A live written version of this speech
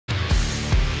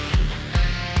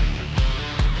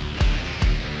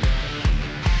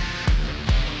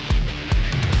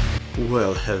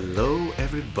Well, hello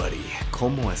everybody.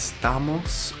 ¿Cómo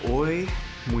estamos hoy?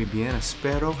 Muy bien,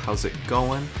 espero. How's it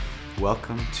going?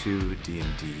 Welcome to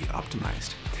D&D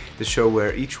Optimized, the show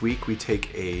where each week we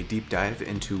take a deep dive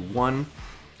into one,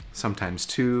 sometimes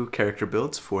two character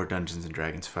builds for Dungeons &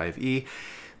 Dragons 5e.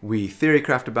 We theory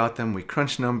craft about them, we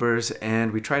crunch numbers,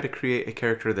 and we try to create a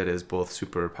character that is both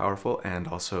super powerful and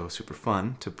also super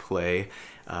fun to play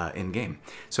in-game.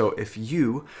 So if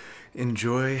you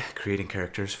enjoy creating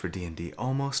characters for D&D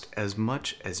almost as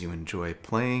much as you enjoy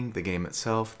playing the game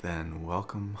itself, then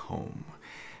welcome home.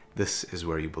 This is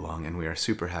where you belong, and we are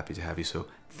super happy to have you, so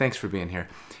thanks for being here.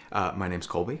 My name's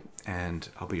Colby, and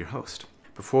I'll be your host.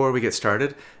 Before we get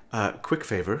started, quick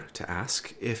favor to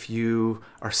ask: if you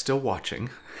are still watching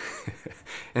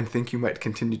and think you might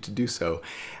continue to do so,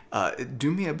 do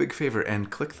me a big favor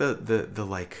and click the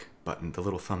like button, the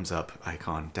little thumbs up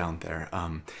icon down there.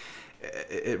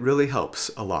 It really helps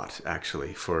a lot,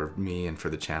 actually, for me and for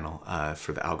the channel,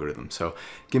 for the algorithm. So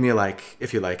give me a like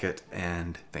if you like it,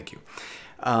 and thank you.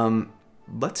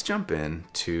 Let's jump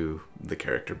into the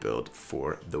character build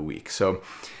for the week. So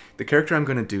the character I'm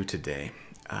going to do today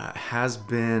has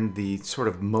been the sort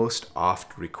of most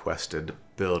oft requested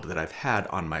build that I've had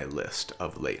on my list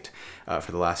of late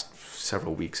for the last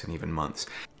several weeks and even months.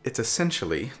 It's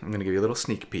essentially, I'm going to give you a little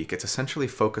sneak peek, it's essentially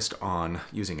focused on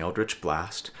using Eldritch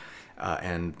Blast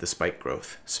and the Spike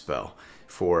Growth spell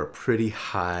for pretty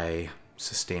high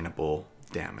sustainable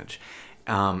damage.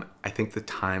 I think the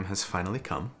time has finally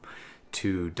come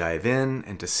to dive in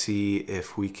and to see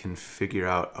if we can figure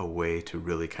out a way to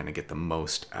really kind of get the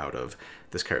most out of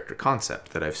this character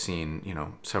concept that I've seen,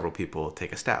 several people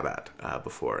take a stab at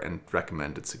before and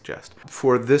recommend and suggest.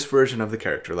 For this version of the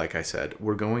character, like I said,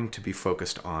 we're going to be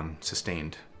focused on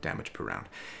sustained damage per round.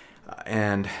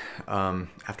 And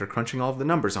after crunching all of the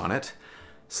numbers on it,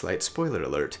 slight spoiler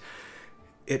alert,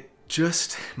 it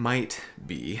just might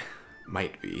be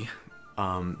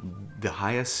the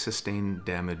highest sustained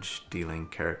damage dealing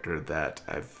character that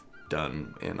I've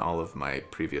done in all of my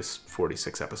previous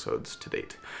 46 episodes to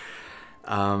date.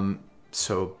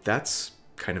 So that's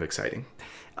kind of exciting.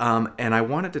 And I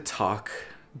wanted to talk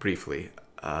briefly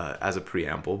as a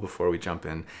preamble before we jump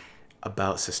in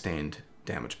about sustained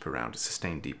damage per round,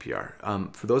 sustained DPR.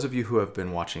 For those of you who have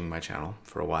been watching my channel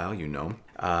for a while, you know,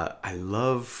 I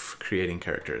love creating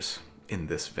characters in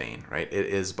this vein, right? It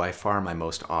is by far my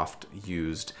most oft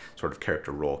used sort of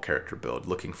character role, character build,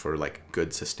 looking for like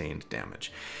good sustained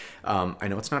damage. I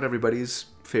know it's not everybody's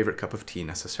favorite cup of tea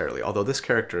necessarily, although this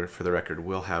character, for the record,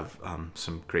 will have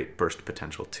some great burst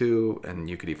potential too, and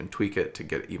you could even tweak it to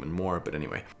get even more. But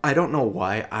anyway, I don't know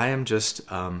why. I am just,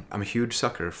 I'm a huge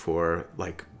sucker for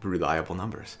like reliable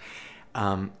numbers.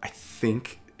 I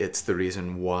think it's the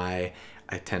reason why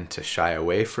I tend to shy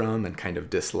away from and kind of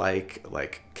dislike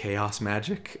like chaos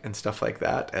magic and stuff like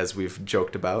that, as we've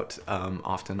joked about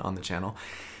often on the channel.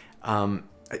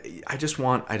 I just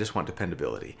want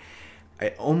dependability.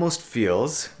 It almost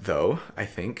feels, though, I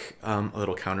think, a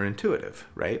little counterintuitive,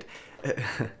 right?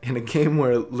 In a game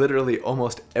where literally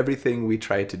almost everything we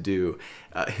try to do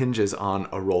hinges on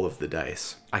a roll of the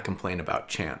dice, I complain about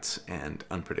chance and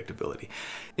unpredictability.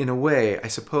 In a way, I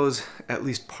suppose at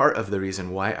least part of the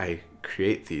reason why I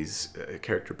create these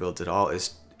character builds at all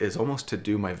is almost to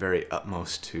do my very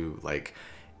utmost to like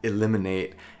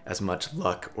eliminate as much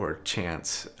luck or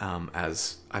chance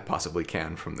as I possibly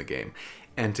can from the game,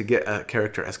 and to get a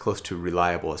character as close to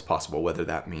reliable as possible, whether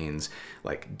that means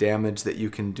like damage that you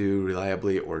can do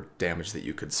reliably or damage that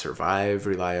you could survive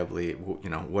reliably,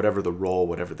 whatever the role,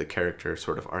 whatever the character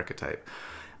sort of archetype.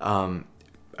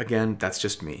 Again, that's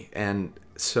just me. And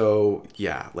so,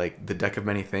 yeah, like the Deck of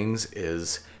Many Things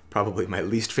is probably my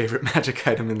least favorite magic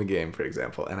item in the game, for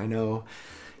example. And I know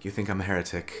you think I'm a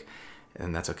heretic,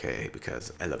 and that's okay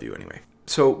because I love you anyway.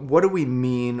 So what do we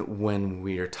mean when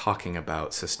we're talking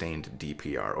about sustained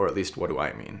DPR, or at least what do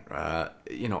I mean?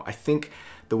 I think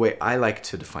the way I like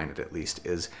to define it, at least,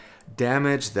 is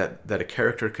damage that a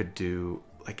character could do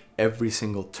like every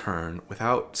single turn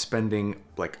without spending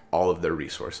like all of their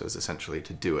resources essentially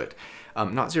to do it.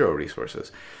 Not zero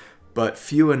resources, but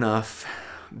few enough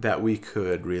that we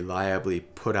could reliably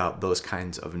put out those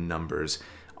kinds of numbers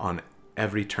on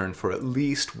every turn for at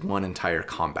least one entire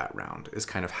combat round, is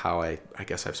kind of how I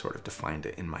guess I've sort of defined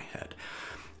it in my head.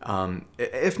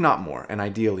 If not more, and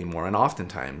ideally more, and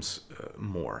oftentimes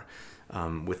more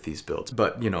with these builds.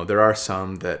 But, there are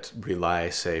some that rely,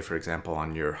 say, for example,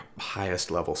 on your highest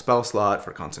level spell slot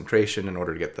for concentration in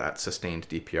order to get that sustained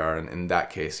DPR. And in that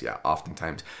case, yeah,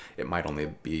 oftentimes it might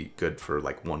only be good for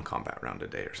like one combat round a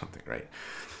day or something, right?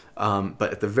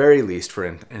 But at the very least for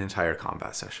an entire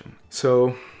combat session.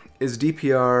 So Is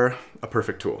DPR a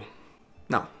perfect tool?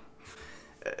 No.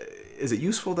 Is it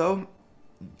useful though?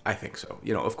 I think so.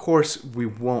 You know, of course, we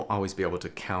won't always be able to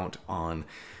count on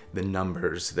the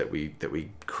numbers that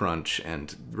we crunch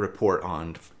and report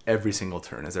on every single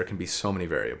turn, as there can be so many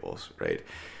variables, right?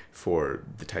 For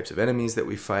the types of enemies that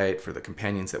we fight, for the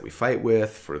companions that we fight with,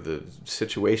 for the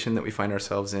situation that we find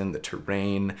ourselves in, the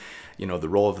terrain, you know, the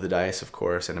roll of the dice, of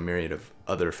course, and a myriad of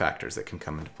other factors that can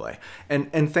come into play.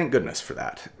 And thank goodness for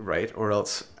that, right? Or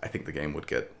else I think the game would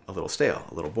get a little stale,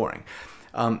 a little boring.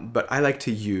 But I like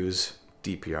to use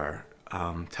DPR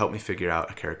to help me figure out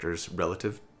a character's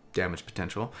relative damage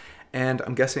potential, and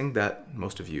I'm guessing that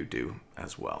most of you do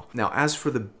as well. Now, as for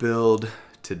the build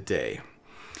today,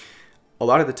 a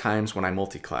lot of the times when I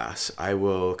multi-class, I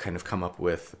will kind of come up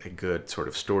with a good sort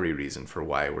of story reason for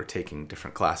why we're taking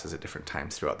different classes at different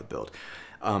times throughout the build.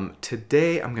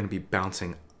 Today, I'm going to be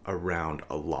bouncing around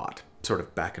a lot, sort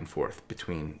of back and forth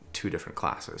between two different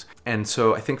classes. And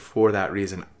so I think for that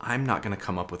reason, I'm not going to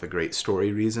come up with a great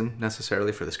story reason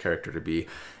necessarily for this character to be,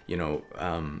 you know,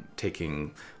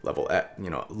 taking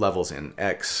levels in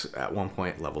X at one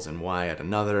point, levels in Y at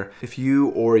another. If you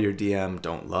or your DM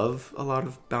don't love a lot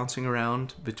of bouncing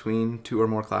around between two or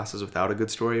more classes without a good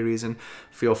story reason,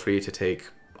 feel free to take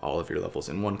all of your levels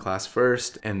in one class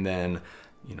first and then,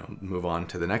 you know, move on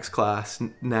to the next class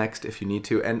next if you need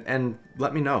to, and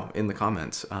let me know in the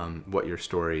comments what your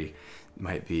story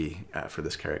might be for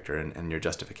this character and your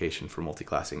justification for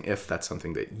multi-classing, if that's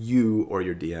something that you or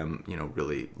your DM, you know,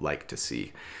 really like to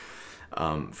see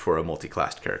for a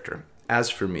multi-classed character. As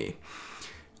for me,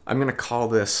 I'm gonna call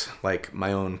this like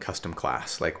my own custom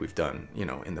class, like we've done, you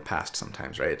know, in the past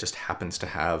sometimes, right? It just happens to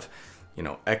have, you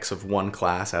know, X of one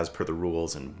class as per the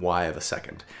rules and Y of a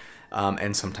second.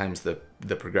 And sometimes the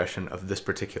progression of this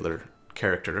particular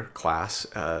character class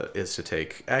is to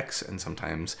take X, and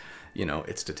sometimes, you know,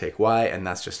 it's to take Y, and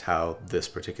that's just how this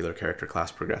particular character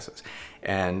class progresses.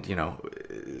 And, you know,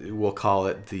 we'll call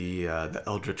it the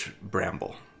Eldritch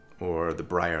Bramble, or the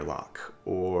Briarlock,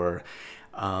 or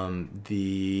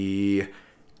the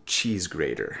Cheese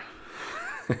Grater.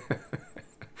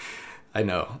 I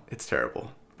know, it's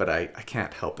terrible, but I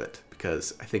can't help it,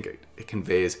 because I think it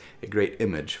conveys a great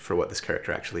image for what this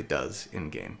character actually does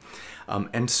in-game.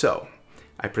 And so,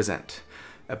 I present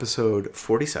episode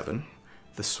 47,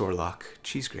 the Sorlock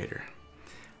Cheese Grater.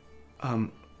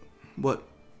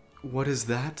 What is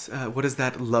that? What is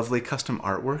that lovely custom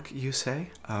artwork, you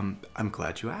say? I'm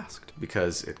glad you asked,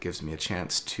 because it gives me a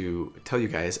chance to tell you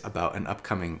guys about an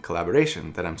upcoming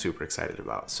collaboration that I'm super excited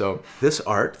about. So this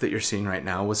art that you're seeing right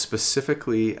now was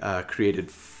specifically created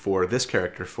for this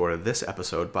character for this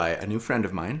episode by a new friend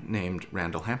of mine named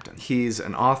Randall Hampton. He's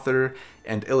an author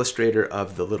and illustrator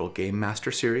of the Little Game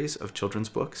Master series of children's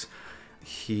books.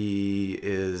 He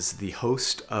is the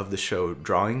host of the show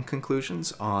Drawing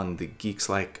Conclusions on the Geeks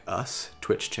Like Us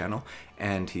Twitch channel,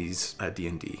 and he's a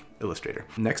D&D illustrator.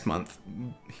 Next month,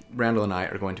 Randall and I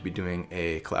are going to be doing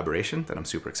a collaboration that I'm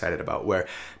super excited about, where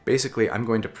basically I'm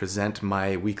going to present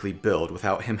my weekly build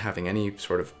without him having any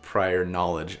sort of prior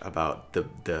knowledge about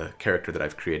the character that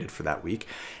I've created for that week,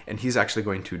 and he's actually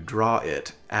going to draw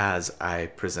it as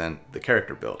I present the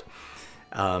character build.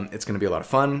 It's going to be a lot of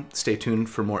fun. Stay tuned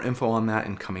for more info on that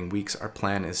in coming weeks. Our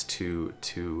plan is to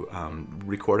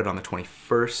record it on the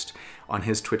 21st on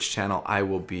his Twitch channel. I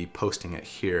will be posting it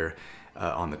here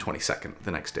on the 22nd,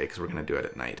 the next day, because we're going to do it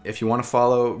at night. If you want to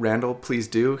follow Randall, please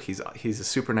do. He's a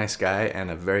super nice guy and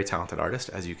a very talented artist,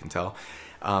 as you can tell.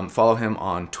 Follow him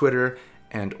on Twitter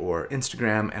and or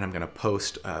Instagram, and I'm going to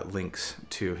post links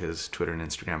to his Twitter and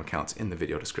Instagram accounts in the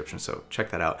video description, so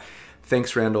check that out.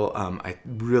 Thanks, Randall. I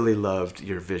really loved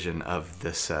your vision of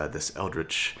this this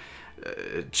Eldritch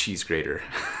Cheese Grater.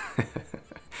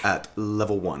 At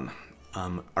level 1,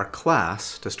 our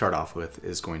class to start off with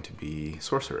is going to be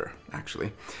Sorcerer,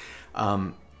 actually.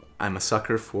 I'm a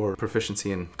sucker for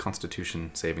proficiency in Constitution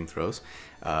saving throws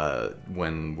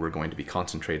when we're going to be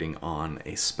concentrating on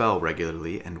a spell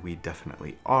regularly, and we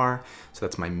definitely are. So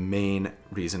that's my main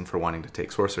reason for wanting to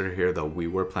take Sorcerer here, though we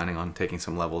were planning on taking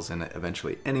some levels in it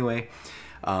eventually anyway.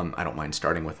 I don't mind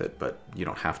starting with it, but you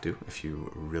don't have to if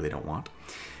you really don't want.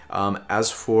 As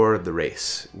for the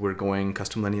race, we're going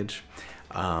custom lineage.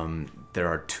 There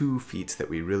are 2 feats that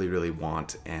we really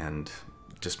want, and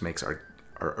just makes our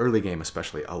early game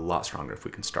especially a lot stronger if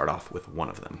we can start off with one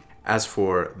of them. As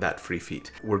for that free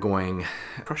feat, we're going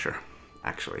Crusher,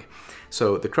 actually.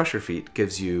 So the Crusher feat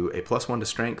gives you a +1 to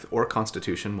Strength or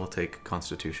Constitution. We'll take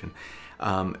Constitution.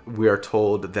 We are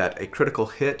told that a critical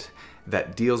hit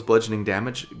that deals bludgeoning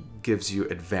damage, gives you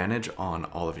advantage on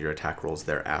all of your attack rolls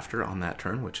thereafter on that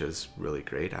turn, which is really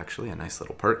great, actually, a nice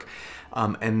little perk.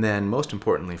 And then most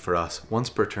importantly for us, once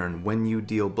per turn, when you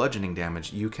deal bludgeoning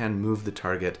damage, you can move the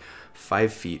target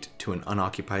 5 feet to an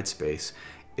unoccupied space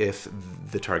if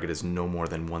the target is no more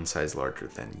than one size larger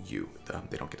than you.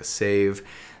 They don't get a save.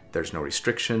 There's no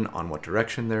restriction on what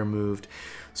direction they're moved,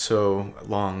 so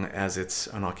long as it's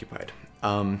unoccupied.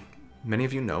 Many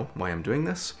of you know why I'm doing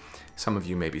this. Some of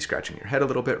you may be scratching your head a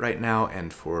little bit right now,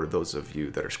 and for those of you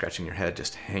that are scratching your head,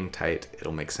 just hang tight.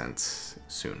 It'll make sense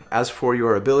soon. As for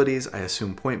your abilities, I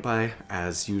assume point buy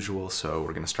as usual, so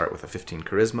we're going to start with a 15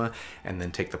 charisma and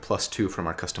then take the +2 from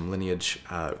our custom lineage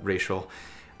racial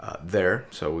there.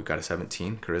 So we've got a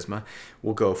 17 charisma.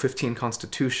 We'll go 15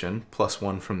 constitution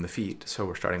 +1 from the feat, so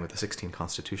we're starting with a 16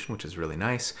 constitution, which is really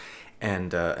nice,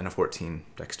 and a 14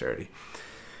 dexterity.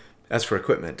 As for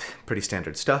equipment, pretty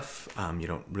standard stuff. You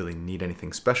don't really need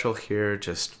anything special here.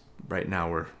 Just right now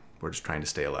we're just trying to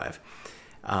stay alive.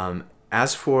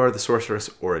 As for the Sorceress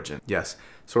Origin, yes,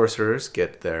 Sorcerers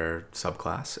get their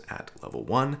subclass at level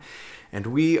 1, and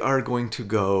we are going to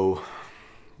go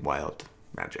Wild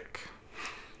Magic.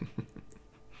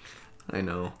 I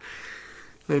know,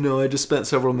 I just spent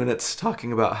several minutes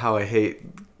talking about how I hate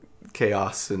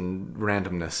chaos and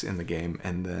randomness in the game,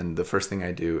 and then the first thing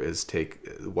I do is take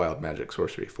Wild Magic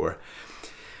Sorcery for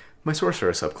my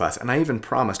Sorcerer subclass. And I even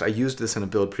promised, I used this in a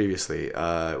build previously,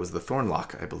 it was the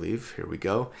Thornlock, I believe, here we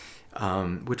go,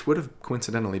 which would have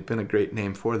coincidentally been a great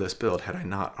name for this build had I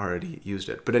not already used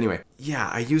it. But anyway, yeah,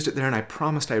 I used it there and I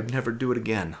promised I would never do it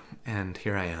again, and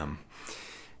here I am.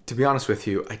 To be honest with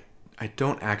you, I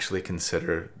don't actually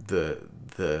consider the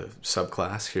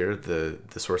subclass here,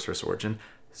 the Sorceress Origin,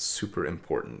 super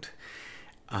important.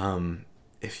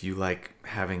 If you like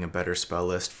having a better spell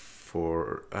list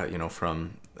for,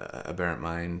 from Aberrant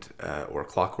Mind or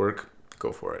Clockwork,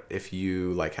 go for it. If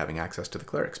you like having access to the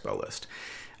Cleric spell list,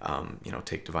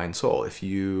 take Divine Soul. If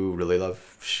you really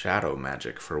love Shadow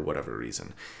Magic for whatever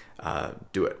reason,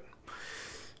 do it.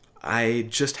 I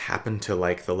just happen to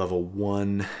like the level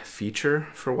 1 feature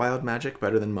for Wild Magic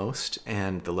better than most,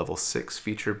 and the level 6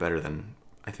 feature better than,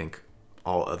 I think,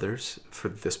 all others for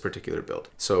this particular build.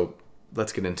 So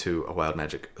let's get into a Wild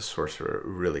Magic Sorcerer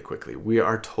really quickly. We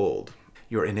are told,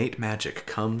 your innate magic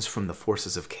comes from the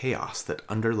forces of chaos that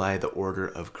underlie the order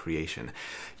of creation.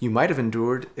 You might have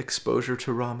endured exposure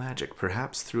to raw magic,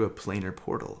 perhaps through a planar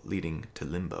portal leading to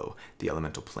Limbo, the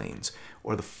elemental planes,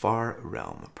 or the far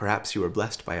realm. Perhaps you were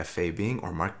blessed by a fey being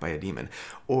or marked by a demon,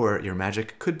 or your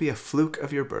magic could be a fluke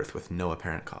of your birth with no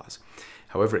apparent cause.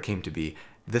 However it came to be,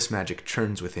 this magic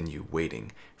churns within you,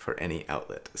 waiting for any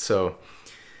outlet. So,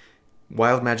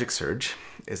 Wild Magic Surge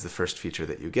is the first feature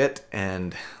that you get,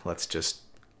 and let's just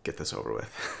get this over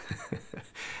with.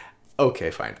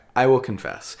 Okay, fine. I will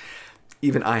confess.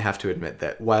 Even I have to admit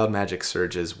that Wild Magic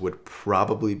Surges would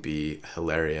probably be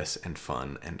hilarious and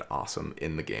fun and awesome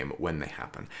in the game when they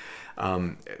happen.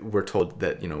 We're told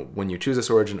that, when you choose this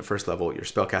origin at first level, your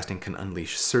spellcasting can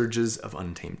unleash surges of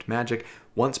untamed magic.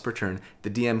 Once per turn, the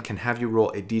DM can have you roll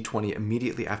a d20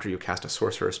 immediately after you cast a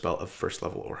sorcerer spell of first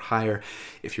level or higher.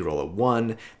 If you roll a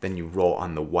 1, then you roll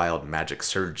on the Wild Magic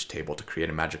Surge table to create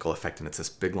a magical effect, and it's this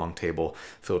big long table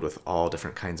filled with all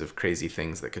different kinds of crazy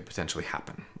things that could potentially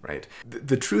happen, right?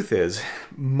 The truth is,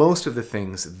 most of the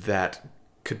things that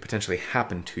could potentially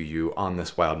happen to you on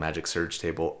this Wild Magic Surge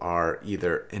table are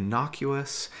either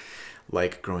innocuous,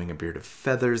 like growing a beard of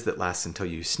feathers that lasts until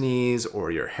you sneeze, or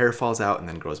your hair falls out and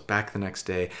then grows back the next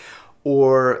day,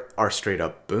 or are straight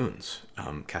up boons,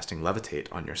 casting Levitate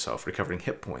on yourself, recovering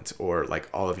hit points, or like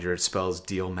all of your spells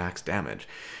deal max damage.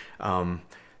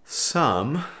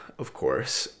 Some, of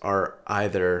course, are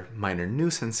either minor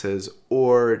nuisances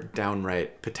or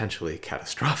downright potentially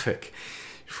catastrophic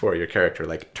for your character,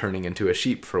 like turning into a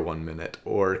sheep for 1 minute,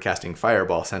 or casting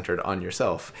Fireball centered on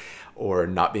yourself, or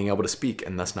not being able to speak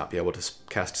and thus not be able to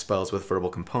cast spells with verbal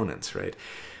components, right?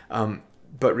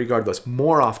 But regardless,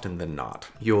 more often than not,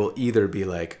 you'll either be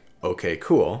like, okay,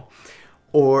 cool,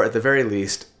 or at the very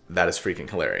least, that is freaking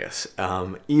hilarious,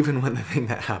 even when the thing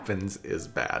that happens is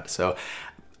bad. So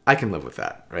I can live with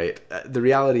that, right? The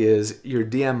reality is your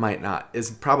DM is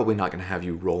probably not going to have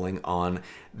you rolling on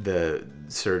the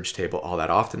Surge table all that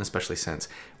often, especially since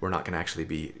we're not going to actually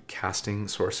be casting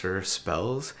sorcerer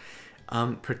spells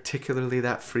particularly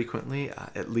that frequently,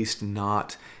 at least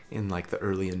not in like the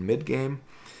early and mid game.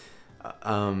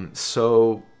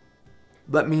 So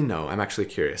let me know. I'm actually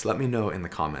curious. Let me know in the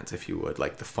comments if you would,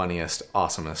 like the funniest,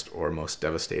 awesomest, or most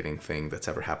devastating thing that's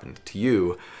ever happened to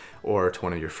you or to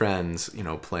one of your friends,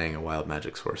 playing a Wild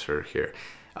Magic Sorcerer here.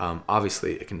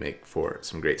 Obviously, it can make for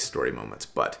some great story moments,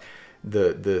 but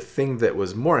the thing that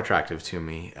was more attractive to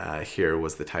me here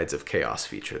was the Tides of Chaos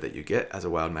feature that you get as a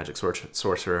wild magic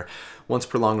sorcerer. Once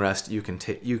per long rest, you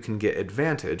can get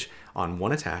advantage on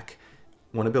one attack,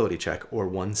 one ability check, or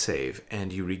one save,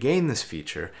 and you regain this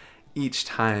feature each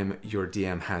time your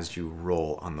DM has you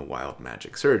roll on the Wild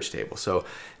Magic Surge table. So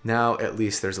now at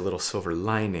least there's a little silver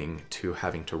lining to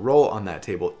having to roll on that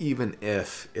table, even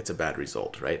if it's a bad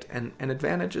result, right? And an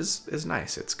advantage is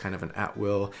nice. It's kind of an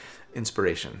at-will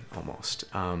inspiration almost.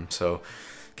 So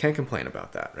can't complain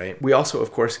about that, right? We also,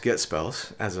 of course, get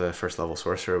spells as a first level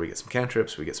sorcerer. We get some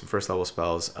cantrips, we get some first level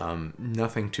spells.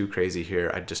 Nothing too crazy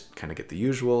here. I just kind of get the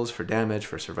usuals for damage,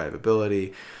 for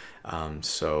survivability.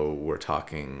 So we're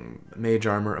talking Mage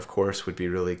Armor, of course, would be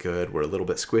really good. We're a little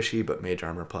bit squishy, but Mage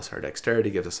Armor plus our Dexterity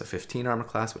gives us a 15 armor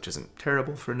class, which isn't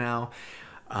terrible for now.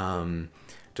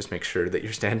 Just make sure that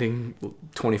you're standing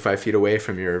 25 feet away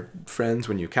from your friends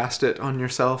when you cast it on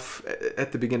yourself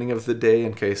at the beginning of the day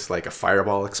in case like a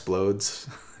fireball explodes.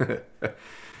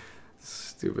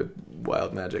 Stupid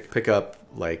wild magic. Pick up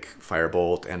like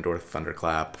Firebolt and or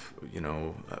Thunderclap, you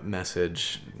know,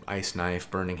 Message, Ice Knife,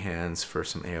 Burning Hands for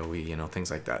some AoE, you know, things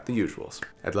like that, the usuals.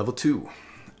 At level 2,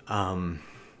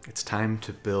 it's time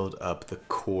to build up the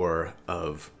core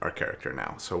of our character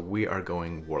now. So we are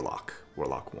going Warlock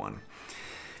 1.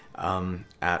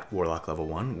 At Warlock level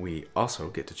 1, we also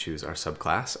get to choose our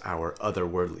subclass, our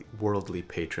otherworldly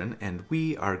patron, and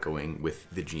we are going with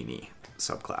the Genie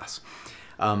subclass.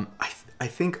 I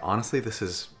think, honestly, this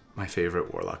is my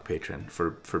favorite Warlock patron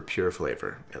for pure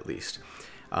flavor, at least.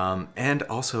 And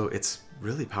also, it's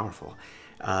really powerful.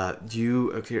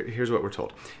 Here's what we're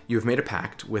told. You have made a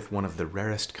pact with one of the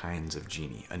rarest kinds of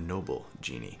genie, a noble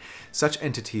genie. Such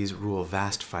entities rule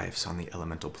vast fiefs on the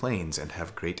elemental planes and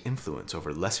have great influence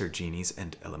over lesser genies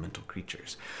and elemental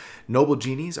creatures. Noble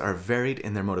genies are varied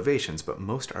in their motivations, but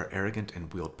most are arrogant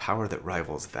and wield power that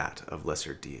rivals that of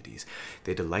lesser deities.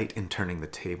 They delight in turning the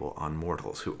table on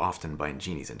mortals, who often bind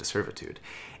genies into servitude,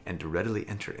 and readily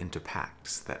enter into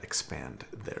pacts that expand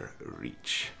their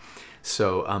reach.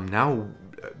 So now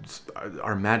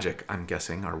our magic, I'm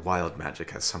guessing, our wild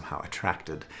magic has somehow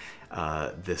attracted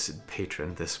this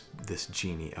patron, this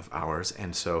genie of ours,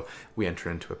 and so we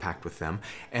enter into a pact with them.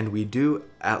 And we do,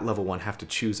 at level 1, have to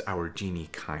choose our genie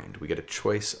kind. We get a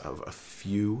choice of a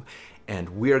few, and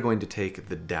we are going to take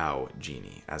the Dao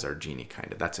Genie as our genie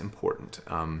kind. That's important.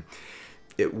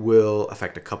 It will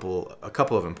affect a couple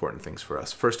of important things for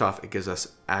us. First off, it gives us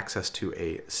access to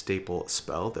a staple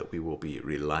spell that we will be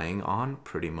relying on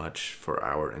pretty much for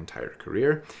our entire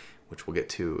career, which we'll get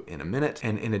to in a minute.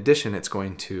 And in addition, it's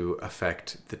going to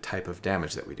affect the type of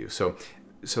damage that we do. So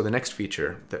the next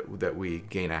feature that we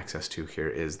gain access to here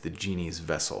is the Genie's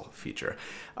Vessel feature.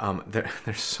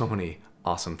 There's so many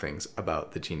awesome things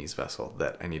about the Genie's Vessel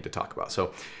that I need to talk about.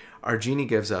 So our genie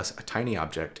gives us a tiny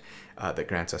object that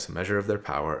grants us a measure of their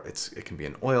power. It can be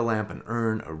an oil lamp, an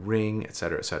urn, a ring,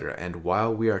 etc., etc. And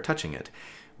while we are touching it,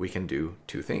 we can do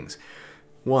two things.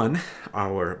 One,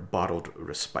 our bottled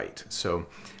respite. So,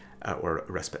 or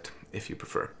respite, if you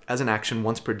prefer. As an action,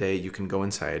 once per day, you can go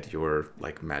inside your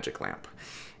like magic lamp.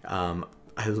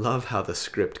 I love how the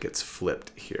script gets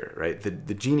flipped here, right?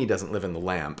 The genie doesn't live in the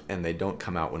lamp, and they don't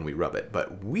come out when we rub it,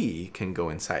 but we can go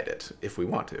inside it if we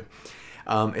want to.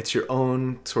 It's your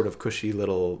own sort of cushy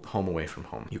little home away from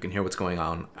home. You can hear what's going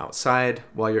on outside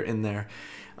while you're in there.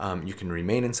 You can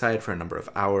remain inside for a number of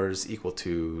hours equal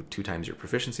to 2 times your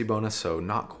proficiency bonus, so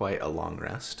not quite a long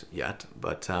rest yet,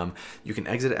 but you can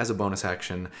exit it as a bonus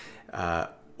action,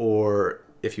 or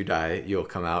if you die, you'll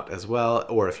come out as well,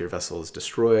 or if your vessel is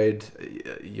destroyed,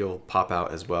 you'll pop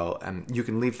out as well. And you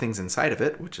can leave things inside of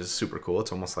it, which is super cool.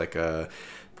 It's almost like a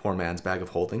poor man's bag of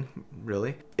holding,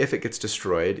 really. If it gets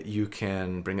destroyed, you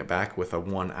can bring it back with a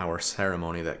 1-hour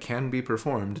ceremony that can be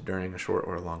performed during a short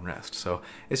or a long rest. So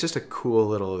it's just a cool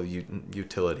little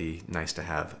utility, nice to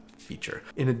have feature.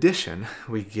 In addition,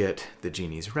 we get the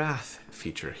Genie's Wrath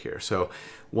feature here. So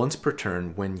once per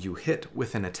turn, when you hit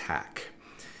with an attack,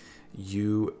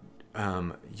 you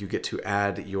get to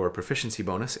add your proficiency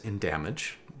bonus in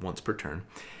damage once per turn.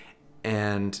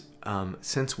 And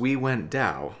since we went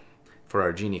Dao for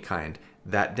our genie kind,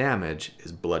 that damage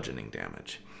is bludgeoning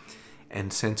damage.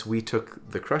 And since we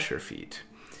took the Crusher feat,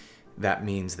 that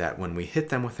means that when we hit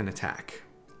them with an attack,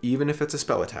 even if it's a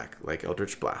spell attack like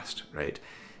Eldritch Blast, right,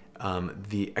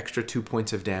 the extra 2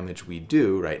 points of damage we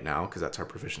do right now, because that's our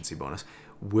proficiency bonus,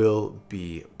 will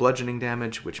be bludgeoning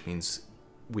damage, which means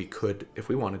we could, if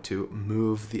we wanted to,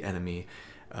 move the enemy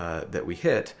that we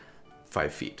hit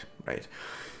 5 feet, right?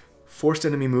 Forced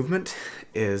enemy movement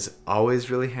is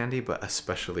always really handy, but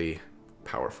especially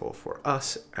powerful for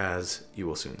us, as you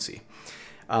will soon see.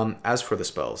 As for the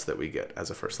spells that we get as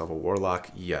a first level Warlock,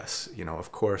 yes,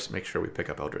 of course, make sure we pick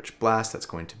up Eldritch Blast. That's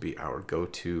going to be our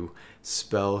go-to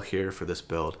spell here for this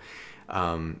build.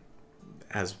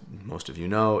 As most of you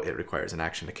know, it requires an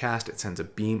action to cast. It sends a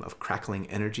beam of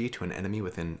crackling energy to an enemy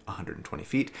within 120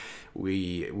 feet.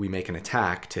 We make an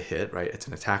attack to hit, right? It's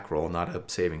an attack roll, not a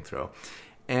saving throw.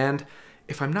 And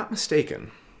if I'm not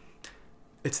mistaken,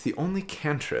 it's the only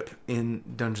cantrip in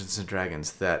Dungeons &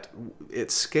 Dragons that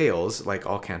it scales like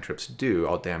all cantrips do,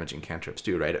 all damaging cantrips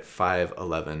do, right? At 5,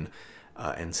 11,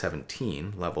 and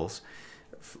 17 levels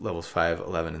 5,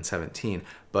 11, and 17.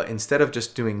 But instead of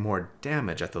just doing more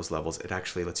damage at those levels, it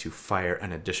actually lets you fire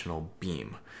an additional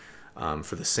beam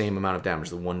for the same amount of damage,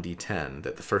 the 1d10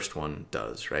 that the first one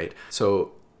does, right?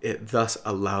 So it thus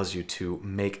allows you to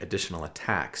make additional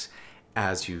attacks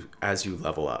as you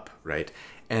level up, right?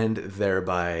 And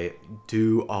thereby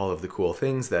do all of the cool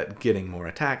things that getting more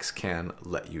attacks can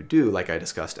let you do, like I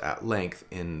discussed at length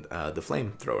in the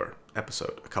Flamethrower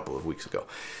episode a couple of weeks ago.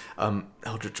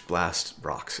 Eldritch Blast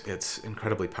rocks. It's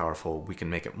incredibly powerful. We can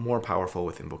make it more powerful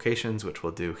with invocations, which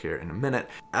we'll do here in a minute.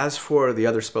 As for the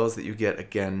other spells that you get,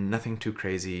 again, nothing too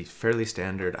crazy, fairly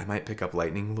standard. I might pick up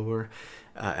Lightning Lure,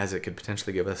 as it could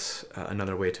potentially give us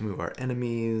another way to move our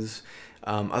enemies.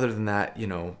 Other than that,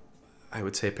 I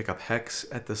would say pick up Hex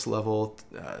at this level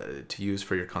to use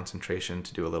for your concentration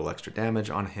to do a little extra damage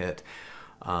on hit.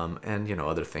 And,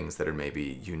 other things that are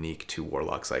maybe unique to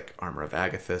Warlocks, like Armor of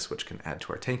Agathis, which can add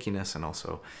to our tankiness and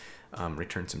also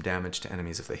return some damage to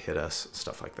enemies if they hit us,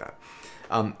 stuff like that.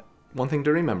 One thing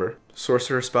to remember,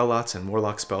 Sorcerer spell slots and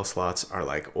Warlock spell slots are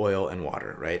like oil and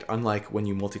water, right? Unlike when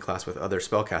you multiclass with other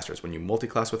spellcasters, when you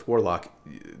multiclass with Warlock,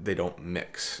 they don't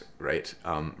mix, right?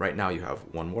 Right now you have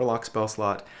one Warlock spell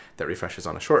slot that refreshes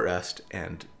on a short rest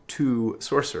and 2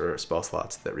 Sorcerer spell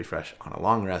slots that refresh on a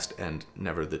long rest, and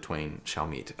never the twain shall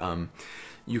meet.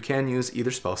 You can use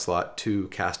either spell slot to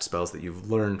cast spells that you've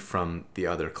learned from the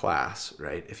other class,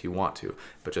 right? If you want to,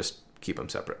 but just keep them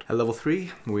separate. At level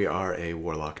 3, we are a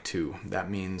Warlock 2. That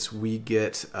means we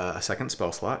get a second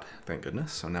spell slot, thank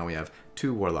goodness. So now we have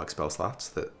 2 Warlock spell slots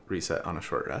that reset on a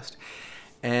short rest.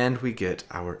 And we get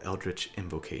our Eldritch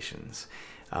Invocations.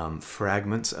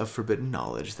 Fragments of forbidden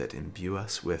knowledge that imbue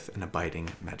us with an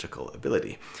abiding magical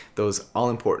ability. Those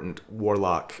all-important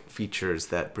Warlock features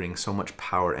that bring so much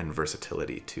power and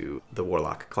versatility to the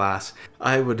Warlock class.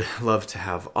 I would love to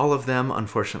have all of them.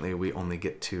 Unfortunately, we only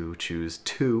get to choose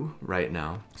 2 right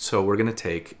now. So we're going to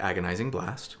take Agonizing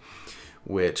Blast,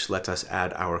 which lets us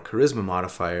add our Charisma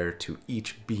modifier to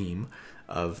each beam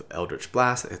of Eldritch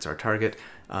Blast. It's our target,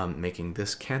 making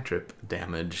this cantrip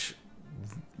damage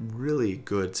really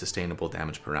good sustainable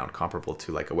damage per round, comparable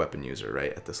to like a weapon user,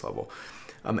 right, at this level.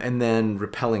 And then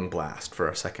Repelling Blast for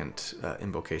our second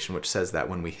invocation, which says that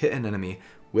when we hit an enemy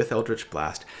with Eldritch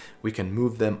Blast, we can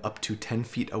move them up to 10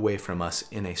 feet away from us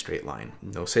in a straight line.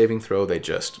 No saving throw, they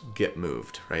just get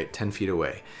moved, right, 10 feet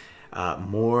away.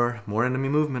 More enemy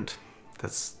movement.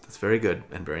 That's very good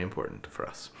and very important for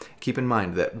us. Keep in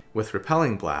mind that with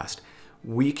Repelling Blast,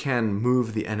 we can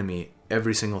move the enemy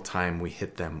every single time we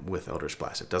hit them with Eldritch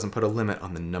Blast. It doesn't put a limit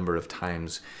on the number of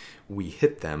times we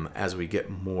hit them as we get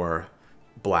more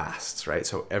blasts, right?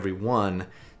 So every one,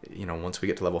 once we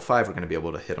get to level 5, we're going to be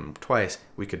able to hit them twice.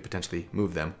 We could potentially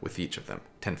move them with each of them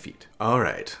 10 feet. All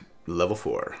right, level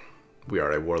 4. We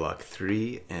are a Warlock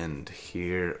 3, and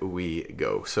here we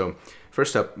go. So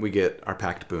first up, we get our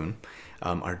Pact Boon.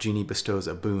 Our genie bestows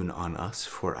a boon on us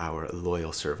for our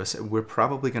loyal service. We're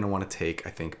probably going to want to take, I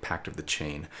think, Pact of the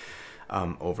Chain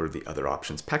over the other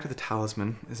options. Pact of the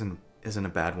Talisman isn't a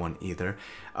bad one either,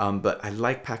 but I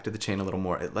like Pact of the Chain a little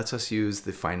more. It lets us use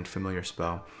the Find Familiar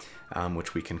spell,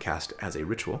 which we can cast as a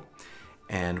ritual,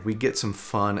 and we get some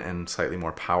fun and slightly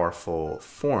more powerful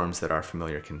forms that our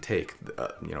familiar can take,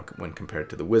 when compared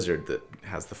to the wizard that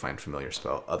has the Find Familiar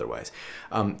spell otherwise.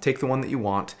 Take the one that you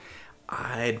want.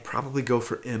 I'd probably go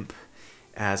for Imp,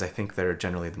 as I think they're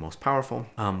generally the most powerful.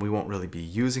 We won't really be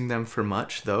using them for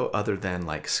much, though, other than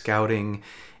like scouting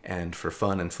and for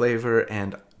fun and flavor,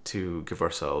 and to give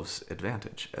ourselves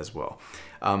advantage as well.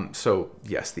 So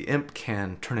yes, the Imp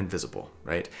can turn invisible,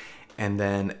 right? And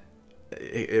then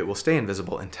it will stay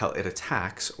invisible until it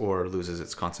attacks or loses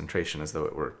its concentration, as though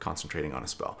it were concentrating on a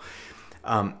spell.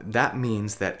 That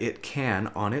means that it can,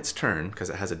 on its turn, because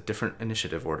it has a different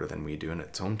initiative order than we do in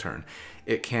its own turn,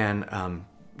 it can,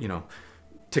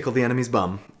 tickle the enemy's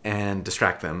bum and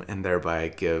distract them, and thereby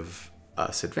give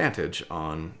us advantage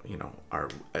on,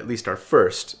 at least our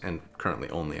first, and currently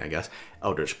only, I guess,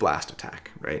 Eldritch Blast attack,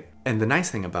 right? And the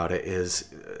nice thing about it is,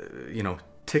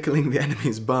 Tickling the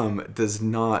enemy's bum does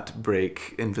not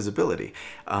break invisibility.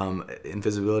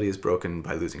 Invisibility is broken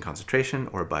by losing concentration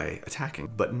or by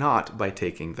attacking, but not by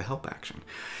taking the help action.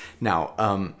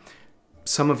 Now,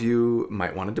 some of you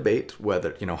might want to debate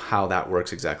whether, how that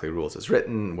works exactly, rules as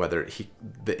written, whether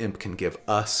the imp can give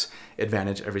us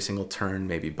advantage every single turn,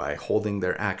 maybe by holding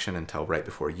their action until right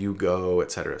before you go,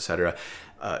 etc., etc.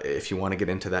 If you want to get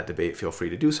into that debate, feel free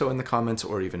to do so in the comments,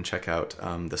 or even check out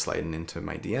the Sliding Into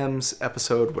My DMs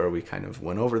episode where we kind of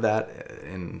went over that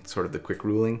in sort of the quick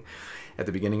ruling at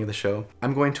the beginning of the show.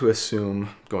 I'm going to assume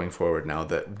going forward now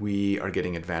that we are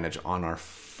getting advantage on our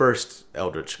first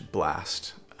Eldritch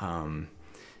Blast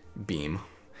beam.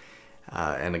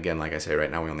 And again, like I say, right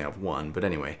now we only have one, but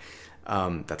anyway,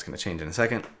 that's going to change in a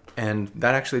second. And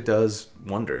that actually does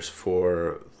wonders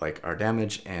for like our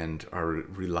damage and our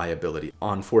reliability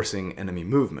on forcing enemy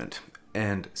movement.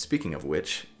 And speaking of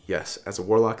which, yes, as a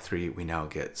Warlock 3, we now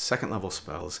get second level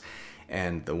spells.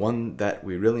 And the one that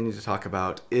we really need to talk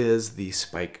about is the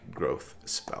Spike Growth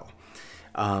spell.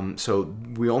 So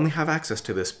we only have access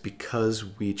to this because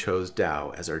we chose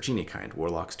Dao as our genie kind.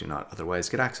 Warlocks do not otherwise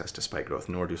get access to Spike Growth,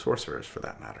 nor do sorcerers for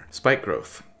that matter. Spike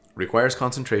Growth requires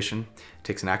concentration,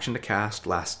 takes an action to cast,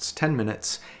 lasts 10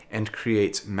 minutes, and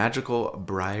creates magical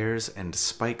briars and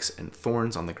spikes and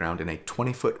thorns on the ground in a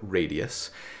 20-foot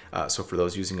radius. So for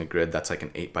those using a grid, that's like an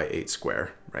 8x8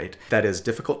 square, right? That is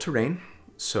difficult terrain,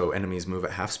 so enemies move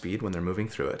at half speed when they're moving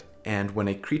through it. And when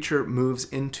a creature moves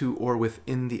into or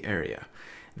within the area,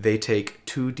 they take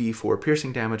 2d4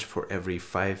 piercing damage for every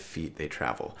 5 feet they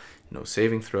travel. No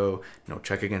saving throw, no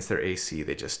check against their AC,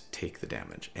 they just take the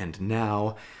damage. And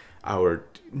now our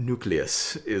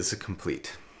nucleus is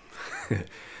complete.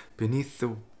 Beneath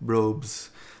the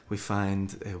robes we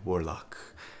find a warlock,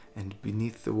 and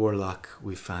beneath the warlock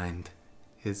we find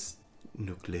his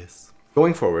nucleus.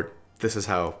 Going forward, this is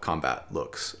how combat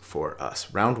looks for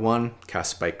us. Round 1, cast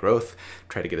Spike Growth.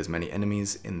 Try to get as many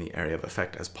enemies in the area of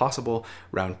effect as possible.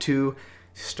 Round 2,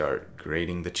 start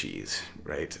grating the cheese,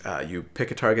 right? You pick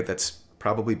a target that's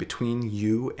probably between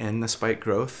you and the Spike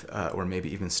Growth, or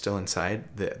maybe even still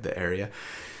inside the area.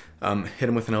 Hit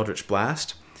him with an Eldritch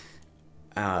Blast.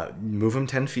 Move him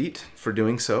 10 feet for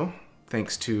doing so,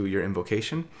 thanks to your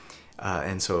invocation.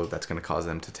 And so that's going to cause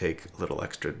them to take a little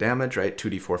extra damage, right?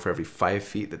 2d4 for every 5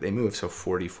 feet that they move, so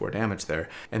 44 damage there.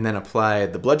 And then apply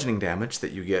the bludgeoning damage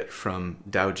that you get from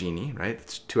Dao Genie, right?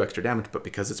 It's 2 extra damage, but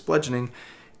because it's bludgeoning,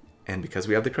 and because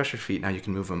we have the Crusher feat, now you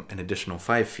can move them an additional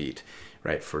 5 feet,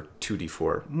 right, for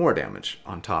 2d4 more damage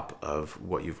on top of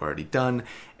what you've already done.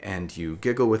 And you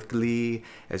giggle with glee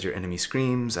as your enemy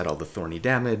screams at all the thorny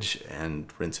damage,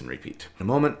 and rinse and repeat. In a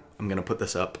moment, I'm going to put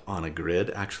this up on a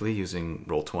grid, actually, using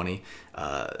Roll20,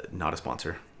 not a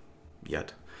sponsor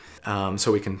yet.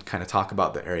 So we can kind of talk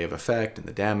about the area of effect and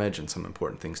the damage and some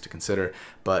important things to consider,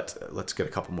 but let's get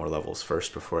a couple more levels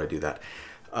first before I do that.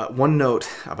 One note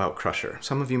about Crusher.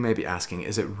 Some of you may be asking,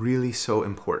 is it really so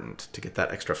important to get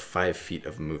that extra 5 feet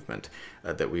of movement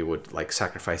that we would like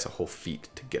sacrifice a whole feat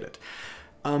to get it?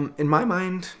 In my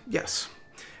mind, yes.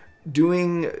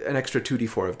 Doing an extra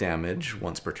 2d4 of damage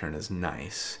once per turn is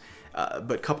nice,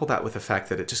 but couple that with the fact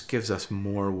that it just gives us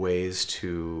more ways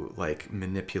to like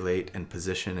manipulate and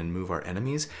position and move our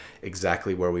enemies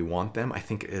exactly where we want them, I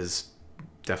think is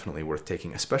definitely worth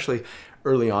taking, especially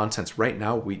early on, since right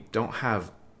now we don't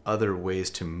have other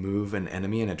ways to move an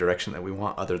enemy in a direction that we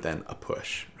want other than a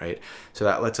push, right? So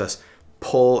that lets us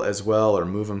pull as well, or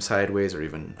move them sideways, or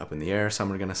even up in the air,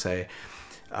 some are going to say,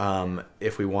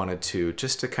 if we wanted to,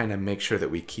 just to kind of make sure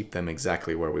that we keep them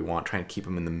exactly where we want, try and keep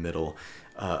them in the middle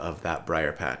of that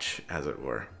briar patch, as it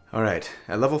were. All right,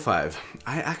 at level 5,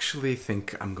 I actually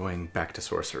think I'm going back to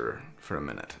Sorcerer for a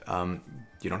minute.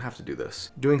 You don't have to do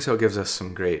this. Doing so gives us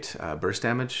some great burst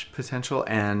damage potential,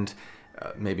 and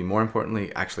maybe more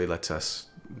importantly, actually lets us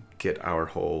get our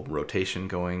whole rotation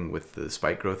going with the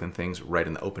Spike Growth and things right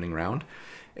in the opening round.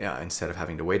 Instead of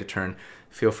having to wait a turn.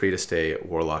 Feel free to stay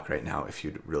Warlock right now if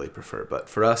you'd really prefer. But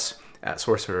for us, at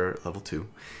Sorcerer level 2,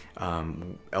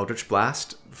 Eldritch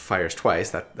Blast fires twice.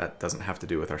 That doesn't have to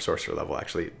do with our Sorcerer level,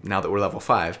 actually. Now that we're level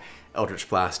 5, Eldritch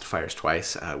Blast fires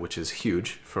twice, which is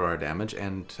huge for our damage,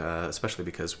 and especially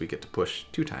because we get to push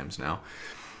 2 times now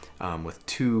with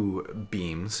 2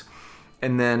 beams.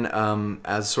 And then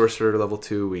as Sorcerer level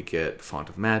 2, we get Font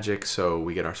of Magic, so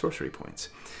we get our sorcery points.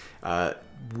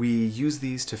 We use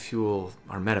these to fuel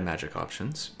our meta magic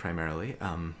options, primarily,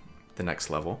 the next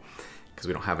level, because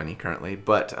we don't have any currently.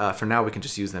 But for now, we can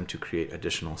just use them to create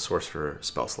additional sorcerer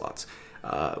spell slots,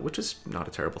 which is not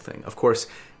a terrible thing. Of course,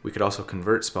 we could also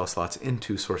convert spell slots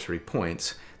into sorcery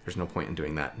points. There's no point in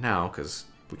doing that now, because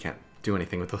we can't do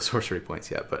anything with those sorcery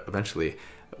points yet, but eventually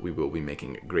we will be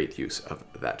making great use of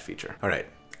that feature. All right,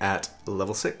 at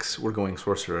level 6, we're going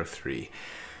Sorcerer 3.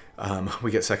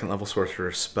 We get second level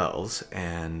Sorcerer spells,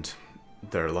 and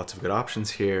there are lots of good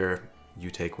options here. You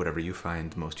take whatever you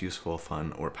find most useful,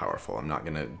 fun, or powerful. I'm not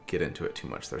going to get into it too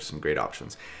much. There's some great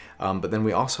options. But then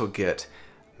we also get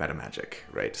meta magic,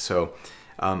 right? So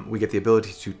we get the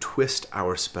ability to twist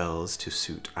our spells to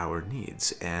suit our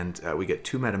needs. And we get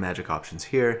 2 meta magic options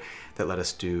here that let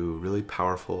us do really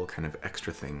powerful kind of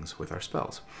extra things with our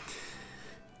spells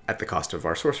at the cost of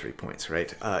our sorcery points,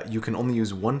 right? You can only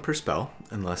use 1 per spell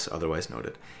unless otherwise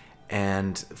noted.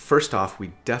 And first off,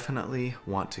 we definitely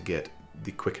want to get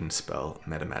the Quicken Spell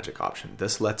meta magic option.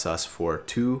 This lets us, for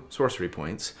 2 sorcery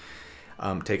points,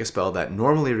 take a spell that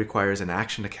normally requires an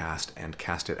action to cast and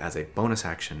cast it as a bonus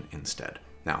action instead.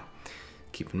 Now,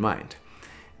 keep in mind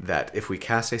that if we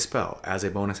cast a spell as a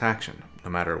bonus action,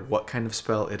 no matter what kind of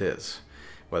spell it is,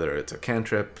 whether it's a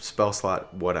cantrip, spell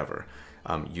slot, whatever,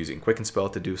 using Quicken Spell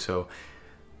to do so,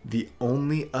 the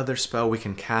only other spell we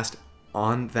can cast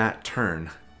on that turn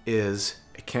is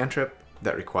a cantrip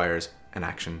that requires an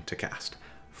action to cast.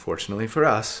 Fortunately for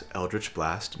us, Eldritch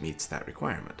Blast meets that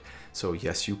requirement. So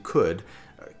yes, you could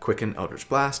quicken Eldritch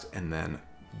Blast and then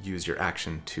use your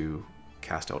action to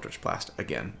cast Eldritch Blast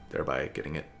again, thereby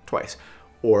getting it twice.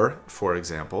 Or, for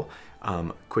example,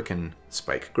 quicken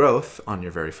Spike Growth on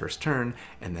your very first turn,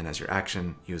 and then as your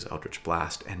action, use Eldritch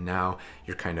Blast, and now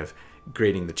you're kind of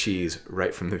grating the cheese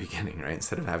right from the beginning, right?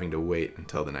 Instead of having to wait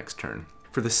until the next turn.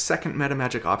 For the second meta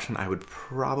magic option, I would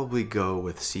probably go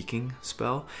with Seeking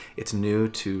Spell. It's new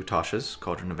to Tasha's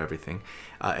Cauldron of Everything,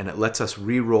 and it lets us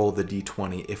re-roll the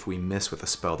d20 if we miss with a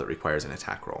spell that requires an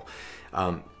attack roll.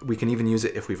 We can even use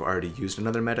it if we've already used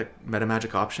another meta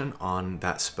magic option on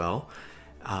that spell,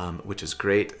 which is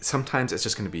great. Sometimes it's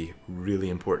just going to be really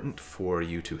important for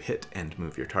you to hit and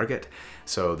move your target,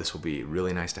 so this will be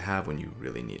really nice to have when you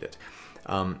really need it.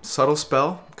 Subtle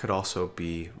Spell could also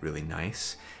be really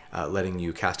nice. Letting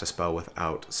you cast a spell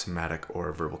without somatic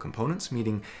or verbal components,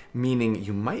 meaning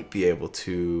you might be able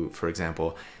to, for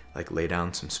example, like lay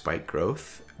down some Spike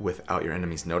Growth without your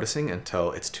enemies noticing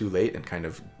until it's too late and kind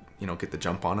of, you know, get the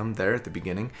jump on them there at the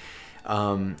beginning.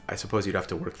 I suppose you'd have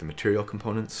to work the material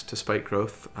components to Spike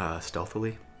Growth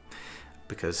stealthily,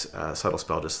 because Subtle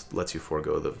Spell just lets you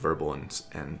forego the verbal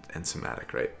and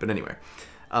somatic, right? But anyway,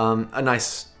 a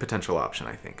nice potential option,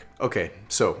 I think. Okay,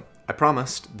 so I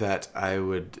promised that I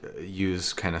would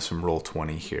use kind of some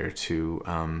Roll20 here to,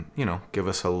 you know, give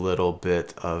us a little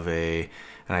bit of an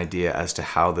idea as to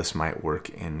how this might work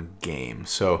in game.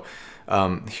 So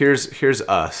here's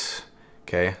us,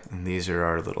 okay? And these are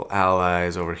our little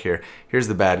allies over here. Here's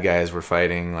the bad guys we're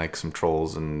fighting, like some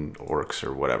trolls and orcs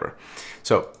or whatever.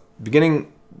 So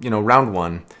beginning, you know, round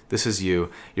 1, this is you.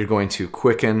 You're going to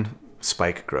quicken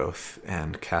Spike Growth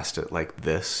and cast it like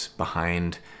this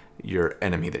behind your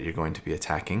enemy that you're going to be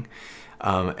attacking,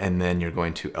 and then you're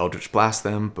going to Eldritch Blast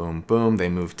them. Boom, boom. They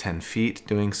move 10 feet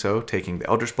doing so, taking the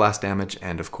Eldritch Blast damage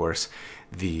and, of course,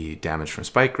 the damage from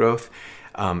Spike Growth.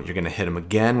 You're going to hit them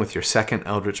again with your second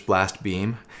Eldritch Blast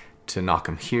beam to knock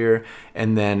them here,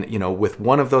 and then, you know, with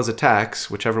one of those attacks,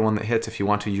 whichever one that hits, if you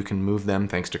want to, you can move them,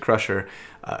 thanks to Crusher,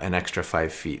 an extra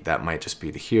 5 feet. That might just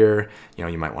be to here. You know,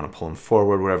 you might want to pull them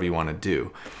forward, whatever you want to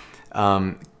do.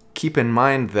 Keep in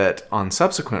mind that on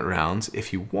subsequent rounds,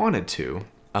 if you wanted to,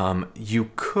 you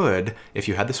could, if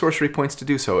you had the sorcery points to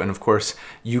do so, and of course,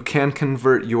 you can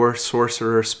convert your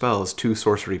sorcerer spells to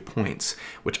sorcery points,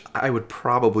 which I would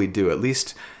probably do, at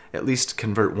least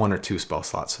convert 1 or 2 spell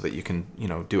slots so that you can, you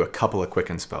know, do a couple of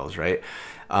quicken spells, right?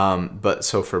 But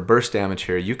so for burst damage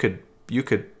here, you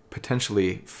could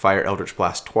potentially fire Eldritch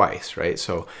Blast twice, right?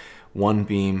 So 1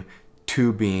 beam,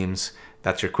 2 beams,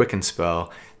 that's your quicken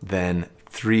spell, then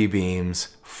 3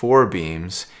 beams, 4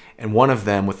 beams, and one of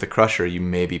them with the Crusher, you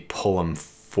maybe pull them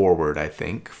forward, I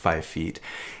think, 5 feet.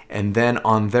 And then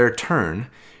on their turn,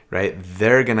 right,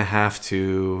 they're going to have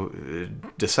to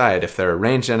decide if they're a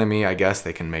ranged enemy. I guess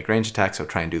they can make ranged attacks, so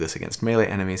try and do this against melee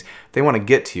enemies. If they want to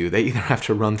get to you, they either have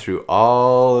to run through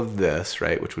all of this,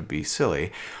 right, which would be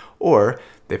silly, or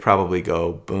they probably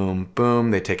go boom,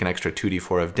 boom. They take an extra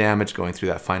 2d4 of damage going through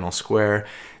that final square.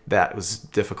 That was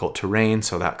difficult terrain,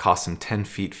 so that cost them 10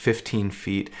 feet, 15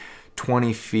 feet,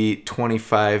 20 feet,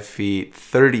 25 feet,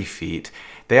 30 feet.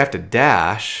 They have to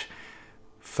dash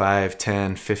 5,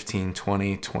 10, 15,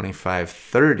 20, 25,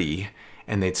 30,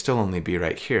 and they'd still only be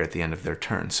right here at the end of their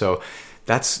turn. So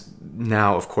that's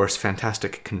now, of course,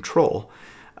 fantastic control,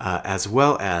 as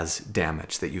well as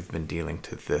damage that you've been dealing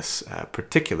to this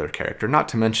particular character, not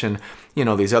to mention, you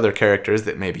know, these other characters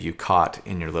that maybe you caught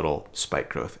in your little Spike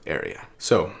Growth area.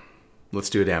 So let's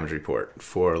do a damage report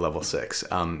for level 6.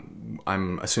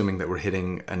 I'm assuming that we're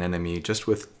hitting an enemy just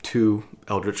with 2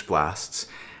 Eldritch Blasts.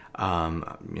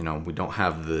 You know, we don't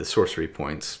have the sorcery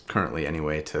points currently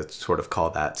anyway to sort of call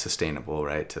that sustainable,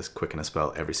 right? To quicken a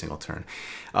spell every single turn.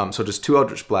 So just 2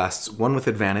 Eldritch Blasts, one with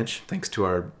advantage, thanks to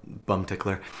our bum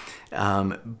tickler.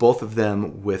 Both of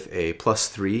them with a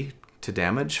 +3 to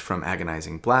damage from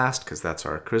Agonizing Blast, because that's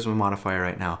our charisma modifier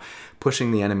right now,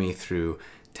 pushing the enemy through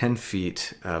 10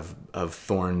 feet of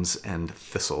thorns and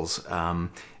thistles.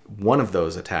 One of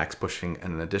those attacks pushing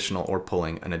an additional or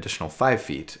pulling an additional 5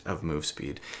 feet of move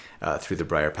speed through the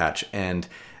briar patch, and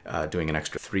doing an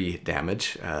extra 3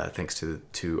 damage thanks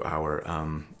to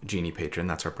our Genie Patron.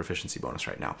 That's our proficiency bonus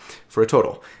right now, for a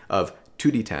total of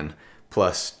 2d10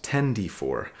 plus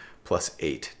 10d4 plus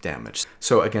 8 damage.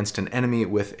 So against an enemy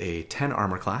with a 10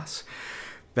 armor class,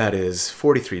 that is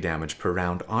 43 damage per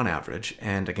round on average,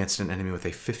 and against an enemy with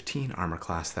a 15 armor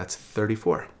class, that's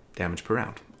 34 damage per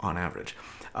round on average.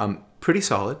 Pretty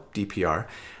solid DPR.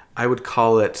 I would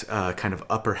call it kind of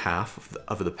upper half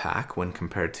of the pack when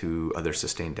compared to other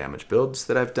sustained damage builds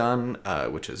that I've done,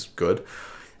 which is good.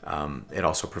 It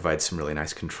also provides some really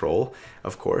nice control,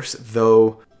 of course,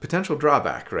 though potential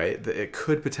drawback, right? It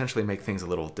could potentially make things a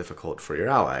little difficult for your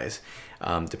allies,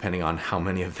 depending on how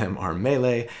many of them are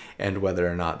melee and whether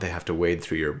or not they have to wade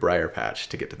through your briar patch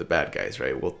to get to the bad guys,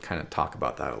 right? We'll kind of talk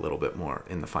about that a little bit more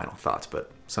in the final thoughts,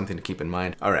 but something to keep in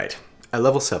mind. All right, at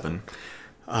level 7,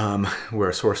 we're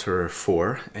a sorcerer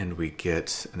 4, and we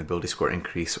get an ability score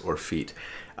increase or feat.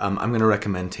 I'm going to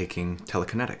recommend taking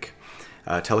telekinetic.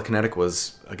 Telekinetic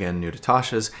was, again, new to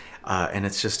Tasha's, and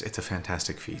it's a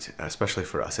fantastic feat, especially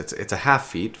for us. It's a half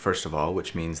feat, first of all,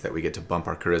 which means that we get to bump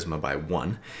our charisma by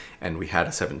 1, and we had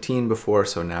a 17 before,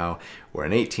 so now we're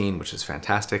an 18, which is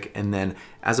fantastic. And then,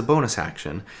 as a bonus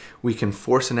action, we can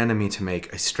force an enemy to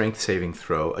make a strength saving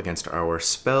throw against our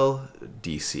spell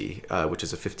DC, which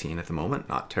is a 15 at the moment,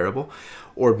 not terrible,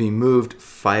 or be moved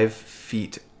 5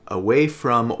 feet away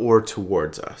from or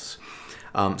towards us.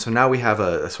 So now we have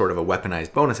a sort of a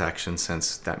weaponized bonus action,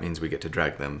 since that means we get to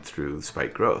drag them through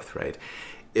spike growth, right?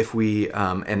 If we,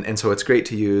 and so it's great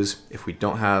to use if we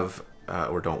don't have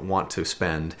or don't want to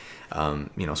spend,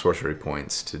 you know, sorcery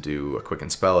points to do a quicken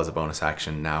spell as a bonus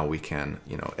action. Now we can,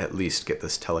 you know, at least get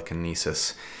this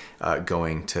telekinesis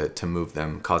going to move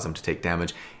them, cause them to take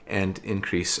damage, and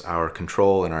increase our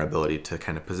control and our ability to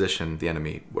kind of position the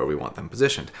enemy where we want them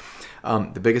positioned.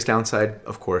 The biggest downside,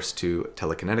 of course, to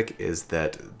telekinetic is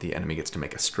that the enemy gets to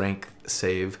make a strength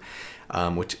save,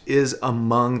 which is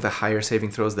among the higher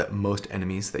saving throws that most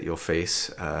enemies that you'll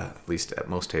face, at least at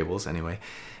most tables anyway,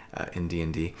 in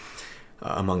D&D,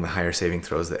 among the higher saving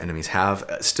throws that enemies have.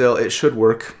 Still, it should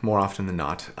work more often than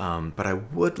not, but I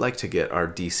would like to get our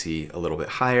DC a little bit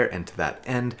higher, and to that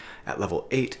end, at level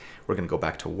 8, we're going to go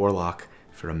back to Warlock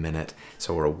for a minute.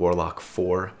 So we're a Warlock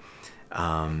 4,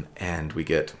 and we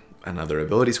get another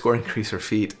ability score increase or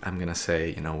feat. I'm going to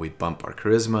say, you know, we bump our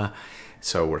charisma,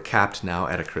 so we're capped now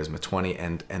at a charisma 20,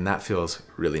 and that feels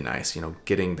really nice, you know,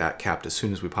 getting that capped as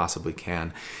soon as we possibly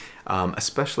can.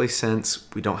 Especially since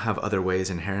we don't have other ways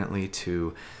inherently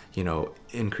to, you know,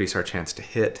 increase our chance to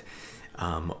hit,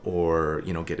 or,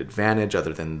 you know, get advantage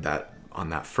other than that on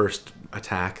that first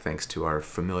attack thanks to our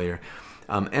familiar.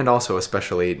 And also,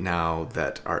 especially now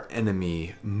that our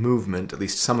enemy movement, at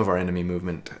least some of our enemy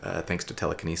movement, thanks to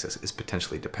telekinesis, is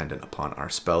potentially dependent upon our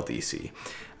spell DC.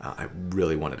 I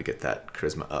really wanted to get that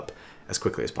charisma up as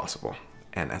quickly as possible,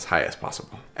 and as high as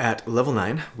possible. At level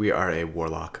 9, we are a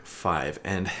Warlock 5,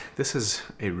 and this is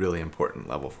a really important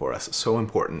level for us. So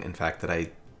important, in fact, that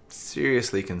I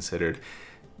seriously considered,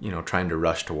 you know, trying to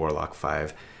rush to Warlock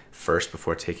 5 first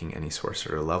before taking any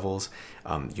sorcerer levels.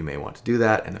 You may want to do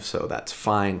that, and if so, that's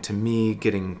fine. To me,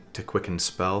 getting to quicken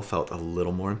spell felt a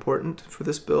little more important for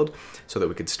this build, so that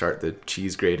we could start the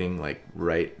cheese grating like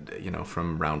right, you know,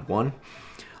 from round 1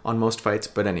 on most fights.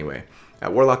 But anyway,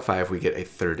 at Warlock 5, we get a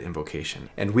 3rd invocation,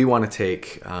 and we want to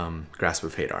take Grasp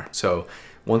of Hadar. So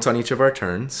once on each of our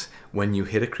turns, when you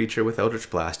hit a creature with Eldritch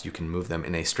Blast, you can move them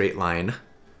in a straight line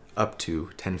up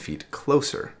to 10 feet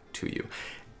closer to you.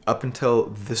 Up until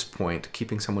this point,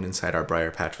 keeping someone inside our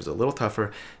briar patch was a little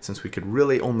tougher, since we could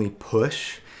really only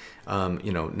push.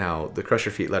 You know, now the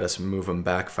Crusher feat let us move them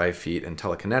back 5 feet, and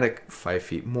telekinetic 5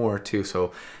 feet more too,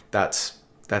 so that's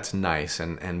nice,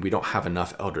 and we don't have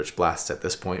enough Eldritch Blasts at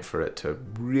this point for it to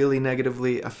really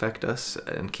negatively affect us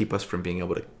and keep us from being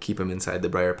able to keep them inside the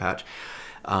briar patch.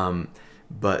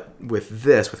 But with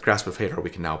this, with Grasp of Hadar,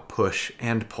 we can now push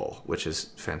and pull, which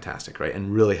is fantastic, right?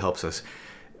 And really helps us,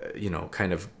 you know,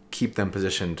 kind of keep them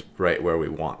positioned right where we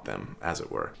want them, as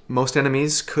it were. Most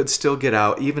enemies could still get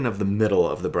out even of the middle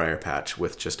of the briar patch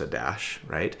with just a dash,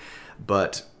 right?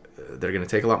 But they're going to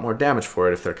take a lot more damage for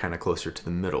it if they're kind of closer to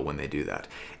the middle when they do that.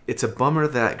 It's a bummer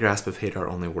that Grasp of Hadar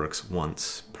only works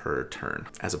once per turn,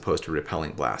 as opposed to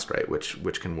Repelling Blast, right?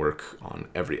 Which can work on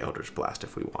every Eldritch Blast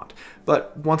if we want.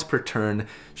 But once per turn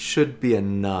should be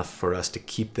enough for us to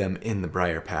keep them in the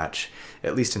briar patch,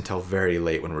 at least until very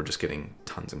late when we're just getting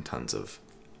tons and tons of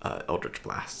Eldritch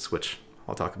Blasts, which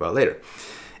I'll talk about later.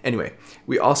 Anyway,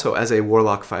 we also, as a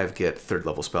Warlock 5, get 3rd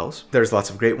level spells. There's lots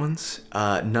of great ones,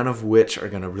 none of which are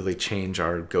going to really change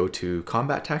our go-to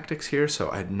combat tactics here,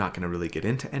 so I'm not going to really get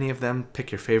into any of them.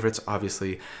 Pick your favorites.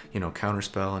 Obviously, you know,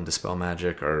 Counterspell and Dispel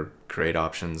Magic are great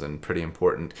options and pretty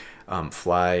important.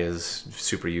 Fly is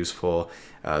super useful,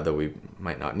 though we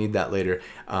might not need that later.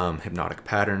 Hypnotic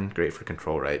Pattern, great for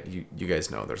control, right? You guys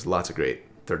know there's lots of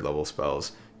great 3rd level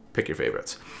spells. Pick your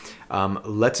favorites.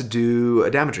 Let's do a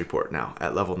damage report now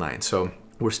at level 9. So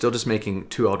we're still just making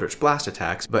 2 Eldritch Blast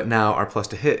attacks, but now our plus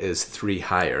to hit is 3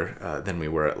 higher than we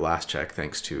were at last check,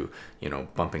 thanks to, you know,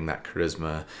 bumping that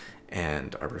charisma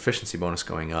and our proficiency bonus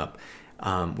going up.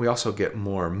 We also get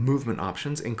more movement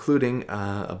options, including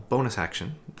a bonus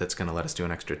action that's going to let us do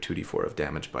an extra 2d4 of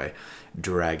damage by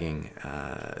dragging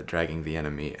the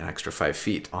enemy an extra 5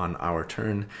 feet on our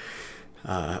turn.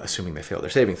 Assuming they fail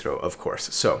their saving throw, of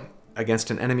course. So,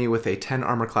 against an enemy with a 10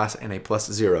 armor class and a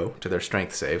 +0 to their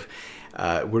strength save,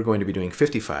 we're going to be doing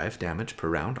 55 damage per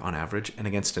round on average, and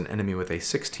against an enemy with a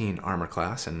 16 armor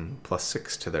class and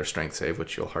 +6 to their strength save,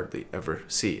 which you'll hardly ever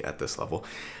see at this level,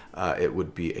 it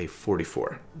would be a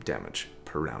 44 damage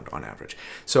per round on average.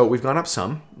 So we've gone up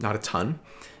some, not a ton.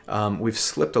 We've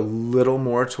slipped a little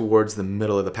more towards the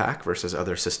middle of the pack versus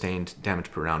other sustained damage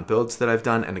per round builds that I've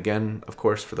done. And again, of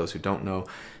course, for those who don't know,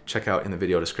 check out in the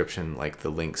video description like the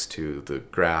links to the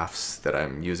graphs that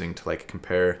I'm using to like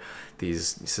compare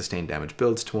these sustained damage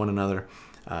builds to one another,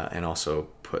 and also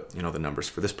put, you know, the numbers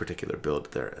for this particular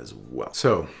build there as well.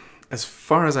 So as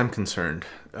far as I'm concerned,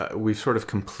 we've sort of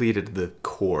completed the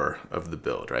core of the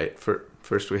build, right?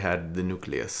 First we had the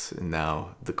nucleus, and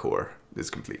now the core is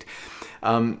complete.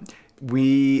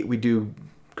 We do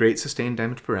great sustained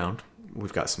damage per round.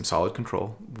 We've got some solid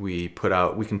control. We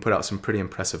can put out some pretty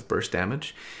impressive burst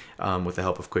damage with the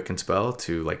help of Quicken Spell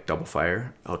to like double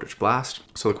fire Eldritch Blast.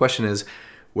 So the question is,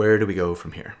 where do we go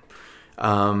from here?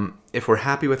 If we're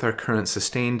happy with our current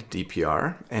sustained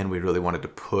DPR and we really wanted to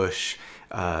push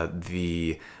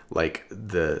the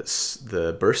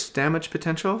burst damage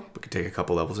potential, we could take a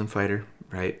couple levels in Fighter,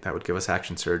 right? That would give us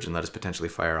Action Surge and let us potentially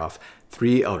fire off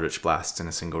 3 Eldritch Blasts in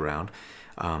a single round.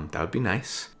 That would be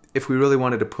nice. If we really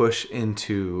wanted to push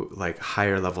into like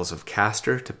higher levels of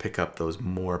caster to pick up those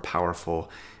more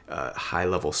powerful high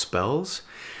level spells,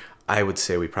 I would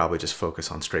say we probably just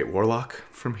focus on straight Warlock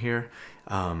from here.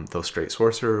 Though straight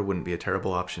Sorcerer wouldn't be a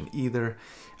terrible option either.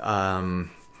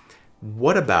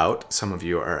 What about, some of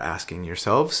you are asking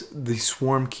yourselves, the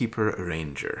Swarm Keeper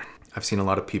Ranger? I've seen a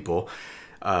lot of people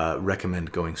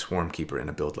recommend going Swarm Keeper in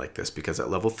a build like this because at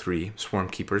level 3, Swarm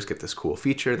Keepers get this cool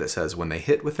feature that says when they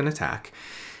hit with an attack,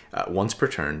 once per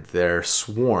turn, their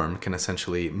swarm can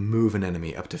essentially move an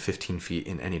enemy up to 15 feet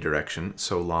in any direction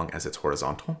so long as it's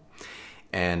horizontal,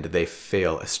 and they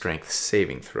fail a strength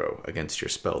saving throw against your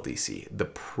spell DC. The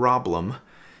problem,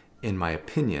 in my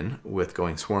opinion, with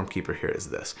going Swarm Keeper here is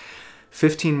this.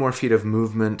 15 more feet of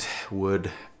movement would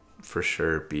for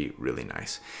sure be really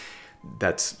nice.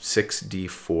 That's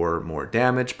 6d4 more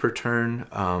damage per turn,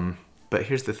 but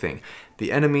here's the thing.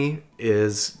 The enemy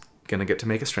is gonna get to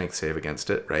make a strength save against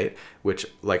it, right? Which,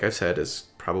 like I've said, is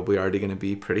probably already gonna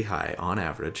be pretty high on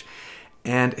average.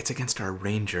 And it's against our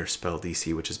Ranger spell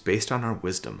DC, which is based on our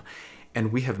Wisdom.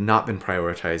 And we have not been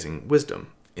prioritizing Wisdom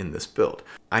in this build.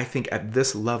 I think at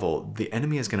this level, the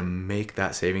enemy is gonna make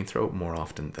that saving throw more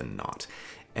often than not.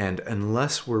 And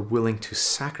unless we're willing to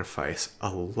sacrifice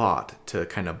a lot to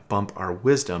kind of bump our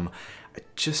Wisdom, I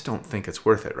just don't think it's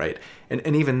worth it, right?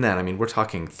 And even then, I mean, we're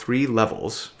talking 3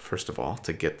 levels, first of all,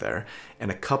 to get there, and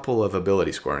a couple of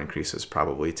ability score increases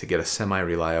probably to get a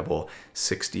semi-reliable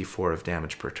 6d4 of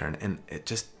damage per turn, and it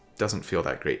just doesn't feel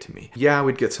that great to me. Yeah,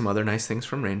 we'd get some other nice things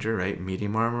from Ranger, right?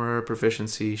 Medium armor,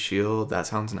 proficiency, shield, that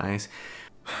sounds nice.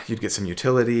 You'd get some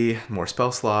utility, more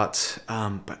spell slots,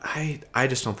 but I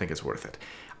just don't think it's worth it.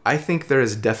 I think there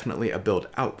is definitely a build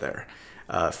out there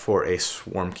for a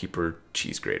Swarm Keeper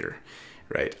cheese grater,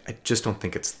 right? I just don't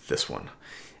think it's this one.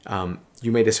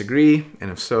 You may disagree, and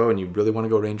if so, and you really want to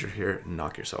go Ranger here,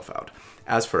 knock yourself out.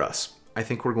 As for us, I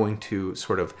think we're going to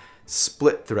sort of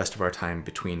split the rest of our time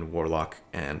between Warlock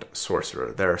and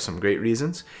Sorcerer. There are some great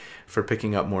reasons for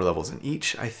picking up more levels in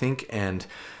each, I think, and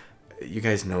you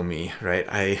guys know me, right?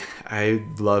 I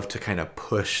love to kind of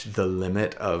push the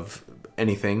limit of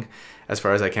anything as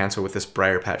far as I can. So with this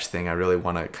Briar Patch thing, I really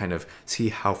want to kind of see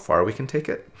how far we can take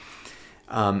it.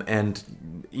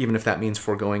 And even if that means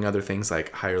foregoing other things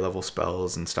like higher level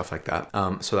spells and stuff like that.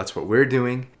 So that's what we're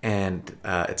doing, and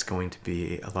it's going to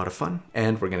be a lot of fun,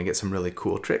 and we're going to get some really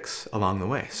cool tricks along the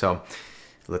way. So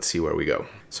let's see where we go.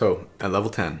 So at level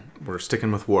 10, we're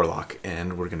sticking with Warlock,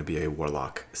 and we're going to be a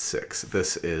Warlock 6.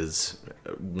 This is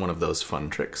one of those fun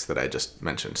tricks that I just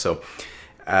mentioned. So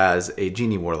as a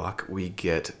Genie Warlock, we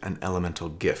get an Elemental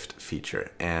Gift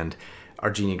feature, and our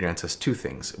Genie grants us two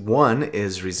things. One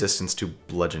is resistance to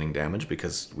bludgeoning damage,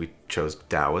 because we chose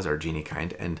Dao as our Genie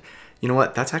kind, and you know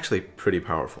what? That's actually pretty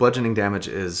powerful. Bludgeoning damage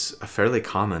is a fairly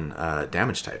common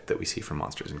damage type that we see from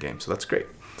monsters in games, so that's great.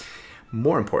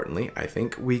 More importantly, I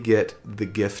think we get the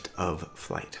gift of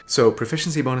flight. So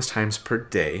proficiency bonus times per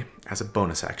day. As a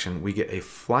bonus action, we get a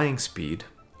flying speed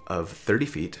of 30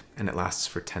 feet, and it lasts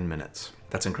for 10 minutes.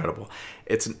 That's incredible.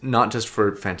 It's not just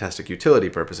for fantastic utility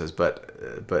purposes,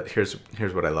 but here's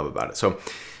what I love about it. So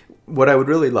what I would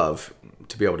really love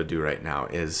to be able to do right now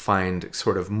is find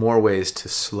sort of more ways to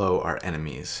slow our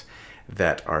enemies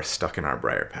that are stuck in our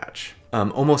Briar Patch.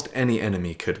 Almost any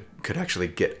enemy could actually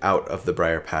get out of the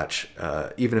Briar Patch,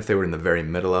 even if they were in the very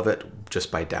middle of it, just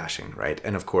by dashing, right?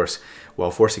 And of course,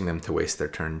 while forcing them to waste their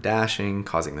turn dashing,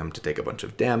 causing them to take a bunch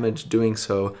of damage, doing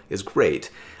so is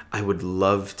great. I would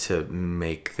love to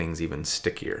make things even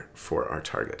stickier for our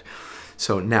target.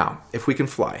 So now, if we can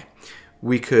fly,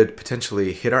 we could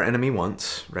potentially hit our enemy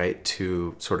once, right,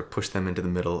 to sort of push them into the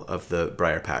middle of the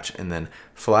Briar Patch, and then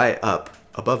fly up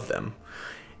above them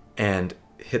and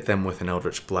hit them with an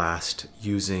Eldritch Blast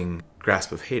using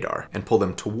Grasp of Hadar and pull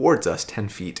them towards us 10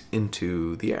 feet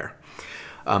into the air.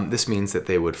 This means that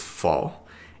they would fall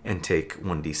and take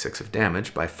 1d6 of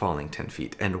damage by falling 10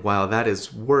 feet. And while that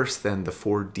is worse than the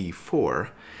 4d4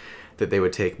 that they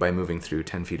would take by moving through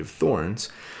 10 feet of thorns,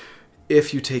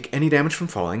 if you take any damage from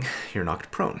falling, you're knocked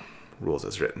prone, rules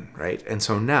as written, right? And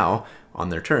so now, on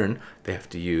their turn, they have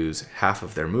to use half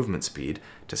of their movement speed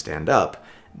to stand up.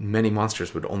 Many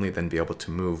monsters would only then be able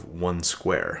to move one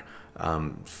square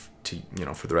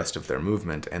for the rest of their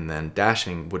movement, and then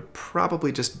dashing would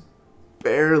probably just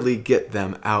barely get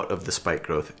them out of the spike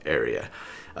growth area,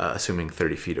 assuming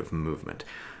 30 feet of movement,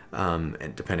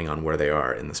 and depending on where they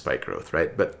are in the spike growth,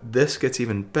 right? But this gets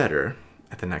even better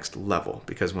at the next level,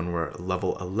 because when we're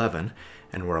level 11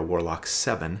 and we're a Warlock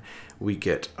 7, we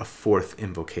get a 4th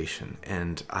invocation,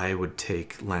 and I would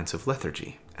take Lance of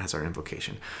Lethargy as our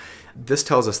invocation. This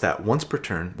tells us that once per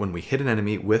turn, when we hit an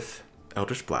enemy with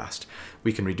Eldritch Blast,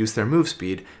 we can reduce their move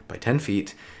speed by 10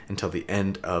 feet until the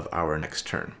end of our next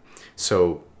turn.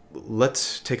 So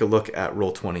let's take a look at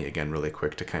Roll20 again really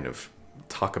quick to kind of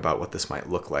talk about what this might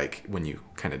look like when you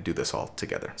kind of do this all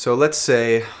together. So let's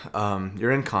say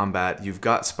you're in combat, you've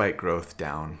got spike growth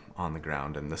down on the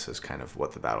ground, and this is kind of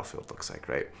what the battlefield looks like,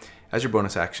 right? As your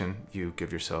bonus action, you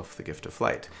give yourself the gift of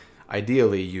flight.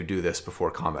 Ideally, you do this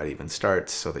before combat even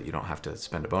starts so that you don't have to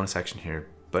spend a bonus action here,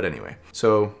 but anyway.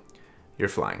 So you're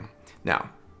flying.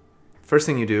 Now, first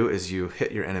thing you do is you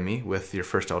hit your enemy with your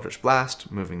first Eldritch Blast,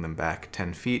 moving them back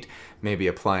 10 feet, maybe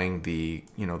applying the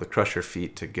Crusher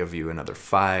feat to give you another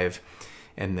 5,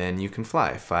 and then you can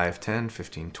fly 5, 10,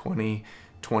 15, 20,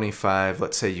 25,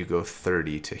 let's say you go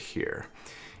 30 to here.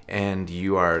 And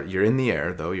you're in the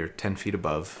air, though, you're 10 feet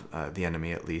above the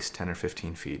enemy, at least 10 or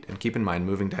 15 feet. And keep in mind,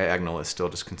 moving diagonal is still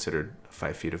just considered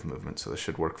 5 feet of movement, so this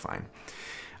should work fine.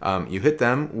 You hit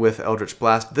them with Eldritch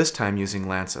Blast, this time using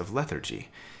Lance of Lethargy,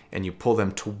 and you pull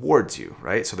them towards you,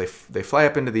 right? So they fly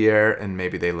up into the air, and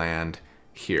maybe they land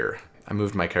here. I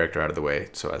moved my character out of the way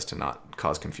so as to not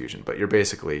cause confusion, but you're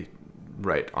basically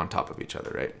right on top of each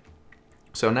other, right?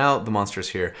 So now the monster's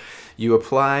here. You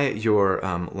apply your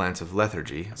Lance of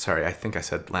Lethargy. Sorry, I think I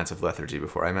said Lance of Lethargy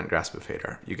before. I meant Grasp of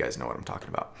Hadar. You guys know what I'm talking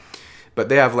about. But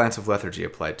they have Lance of Lethargy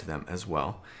applied to them as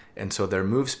well. And so their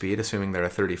move speed, assuming they're a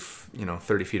 30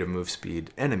 feet of move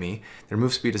speed enemy, their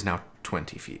move speed is now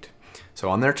 20 feet. So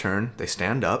on their turn, they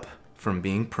stand up from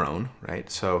being prone, right?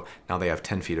 So now they have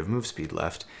 10 feet of move speed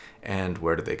left. And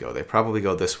where do they go? They probably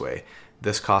go this way.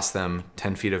 This costs them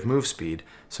 10 feet of move speed,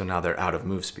 so now they're out of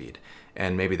move speed.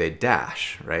 And maybe they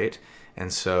dash, right?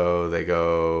 And so they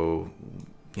go,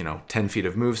 10 feet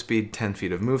of move speed, 10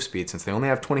 feet of move speed. Since they only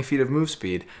have 20 feet of move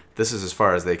speed, this is as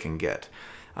far as they can get.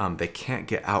 They can't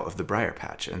get out of the Briar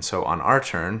Patch. And so on our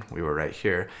turn, we were right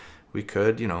here, we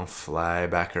could, fly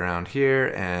back around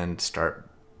here and start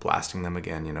blasting them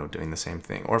again, you know, doing the same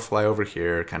thing. Or fly over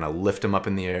here, kind of lift them up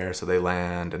in the air so they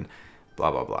land, and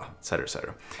blah, blah, blah, etc.,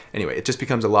 etc. Anyway, it just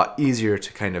becomes a lot easier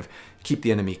to kind of keep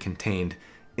the enemy contained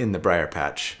in the briar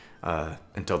patch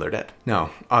until they're dead.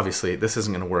 Now, obviously, this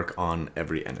isn't going to work on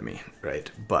every enemy, right?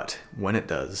 But when it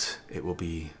does, it will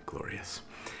be glorious.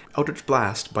 Eldritch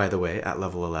Blast, by the way, at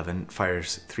level 11,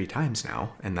 fires 3 times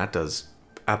now, and that does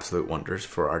absolute wonders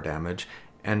for our damage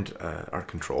and our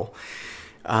control.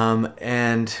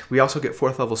 And we also get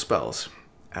 4th level spells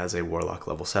as a Warlock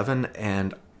level 7,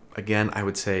 and again, I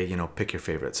would say, you know, pick your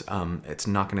favorites. It's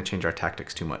not going to change our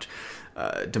tactics too much.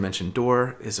 Dimension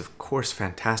Door is, of course,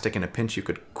 fantastic. In a pinch, you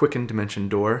could quicken Dimension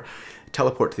Door,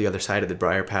 teleport to the other side of the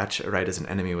briar patch right as an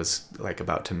enemy was like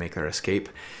about to make their escape,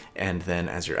 and then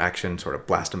as your action, sort of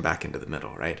blast them back into the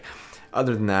middle, right?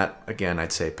 Other than that, again,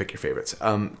 I'd say pick your favorites.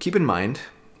 Keep in mind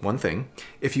one thing.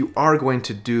 If you are going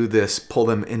to do this pull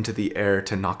them into the air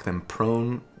to knock them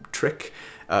prone trick,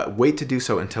 wait to do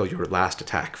so until your last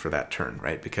attack for that turn,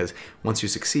 right? Because once you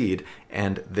succeed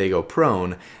and they go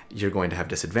prone, you're going to have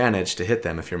disadvantage to hit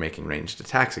them if you're making ranged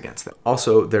attacks against them.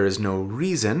 Also, there is no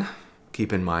reason,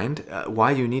 keep in mind,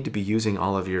 why you need to be using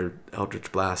all of your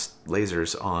Eldritch Blast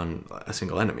lasers on a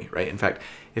single enemy, right? In fact,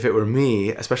 if it were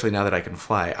me, especially now that I can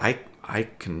fly, I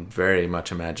can very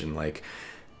much imagine, like,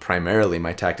 primarily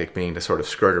my tactic being to sort of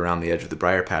skirt around the edge of the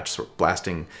briar patch, sort of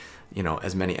blasting, you know,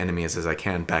 as many enemies as I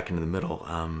can back into the middle,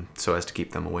 so as to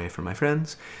keep them away from my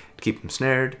friends, to keep them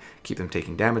snared, keep them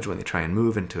taking damage when they try and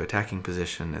move into attacking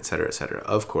position, etc., etc.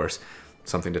 Of course,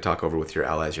 something to talk over with your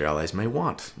allies. Your allies may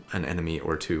want an enemy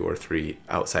or 2 or 3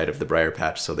 outside of the briar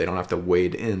patch, so they don't have to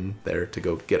wade in there to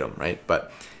go get them, right?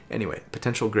 But anyway,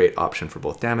 potential great option for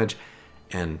both damage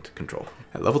and control.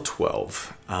 At level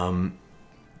 12,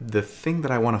 the thing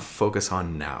that I want to focus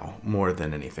on now, more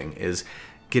than anything, is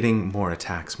getting more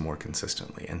attacks more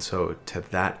consistently. And so to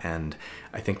that end,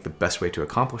 I think the best way to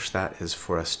accomplish that is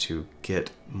for us to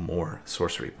get more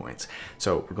sorcery points.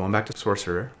 So we're going back to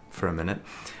Sorcerer for a minute.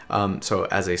 So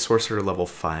as a Sorcerer level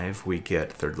 5, we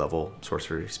get 3rd level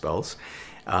sorcery spells.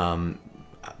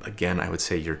 Again, I would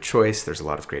say your choice. There's a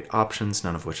lot of great options,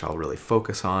 none of which I'll really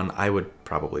focus on. I would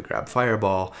probably grab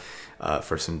Fireball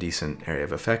for some decent area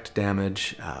of effect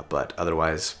damage, but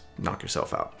otherwise knock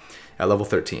yourself out. At level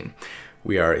 13,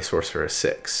 we are a Sorcerer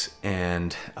 6,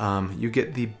 and you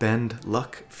get the Bend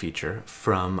Luck feature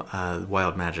from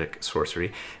Wild Magic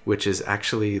Sorcery, which is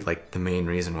actually like the main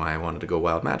reason why I wanted to go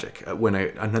Wild Magic. When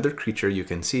another creature you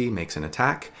can see makes an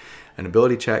attack, an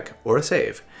ability check, or a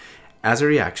save, as a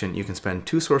reaction, you can spend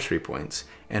 2 sorcery points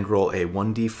and roll a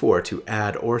 1d4 to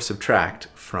add or subtract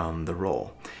from the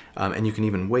roll. And you can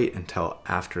even wait until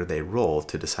after they roll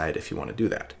to decide if you want to do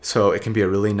that. So it can be a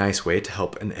really nice way to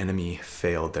help an enemy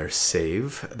fail their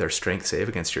save, their strength save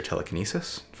against your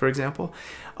telekinesis, for example,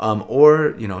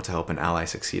 or, you know, to help an ally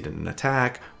succeed in an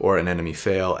attack, or an enemy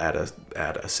fail at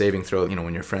a saving throw. You know,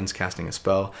 when your friend's casting a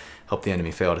spell, help the enemy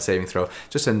fail at a saving throw.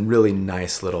 Just a really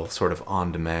nice little sort of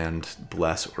on-demand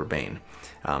bless or bane,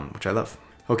 which I love.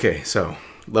 Okay, so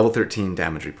level 13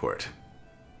 damage report.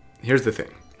 Here's the thing.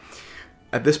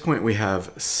 At this point, we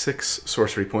have 6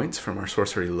 sorcery points from our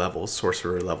sorcerer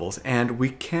levels, and we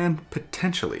can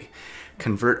potentially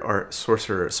convert our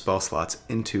sorcerer spell slots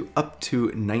into up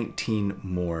to 19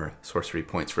 more sorcery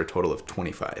points for a total of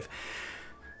 25.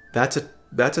 That's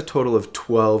a total of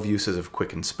 12 uses of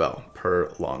Quicken Spell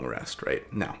per long rest,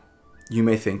 right? Now, you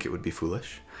may think it would be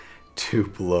foolish to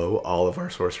blow all of our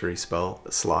sorcery spell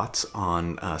slots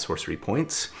on sorcery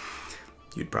points.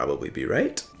 You'd probably be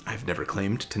right. I've never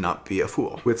claimed to not be a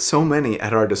fool. With so many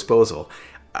at our disposal,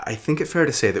 I think it's fair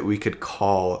to say that we could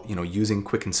call, you know, using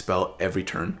Quicken Spell every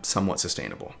turn somewhat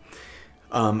sustainable.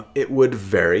 It would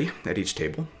vary at each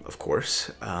table, of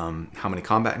course. How many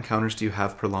combat encounters do you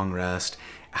have per long rest?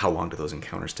 How long do those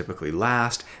encounters typically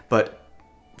last? But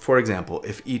for example,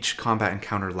 if each combat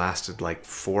encounter lasted like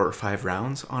 4 or 5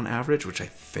 rounds on average, which I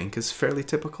think is fairly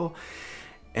typical,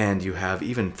 and you have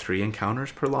even 3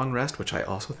 encounters per long rest, which I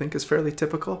also think is fairly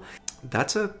typical,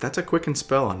 that's a Quicken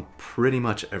Spell on pretty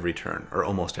much every turn, or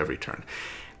almost every turn.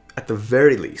 At the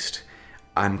very least,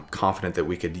 I'm confident that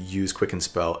we could use Quicken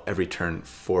Spell every turn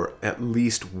for at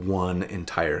least 1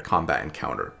 entire combat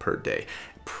encounter per day.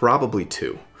 Probably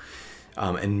 2,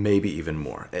 and maybe even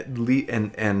more.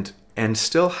 And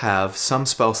still have some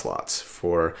spell slots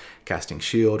for casting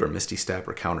Shield or Misty Step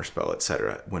or Counterspell,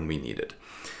 etc. when we need it.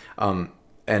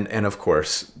 And of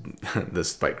course, the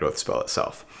Spike Growth spell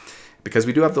itself. Because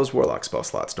we do have those Warlock spell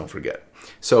slots, don't forget.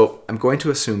 So I'm going to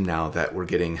assume now that we're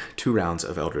getting 2 rounds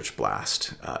of Eldritch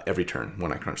Blast every turn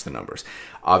when I crunch the numbers.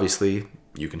 Obviously,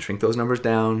 you can shrink those numbers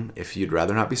down if you'd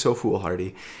rather not be so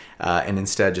foolhardy, and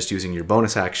instead just using your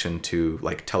bonus action to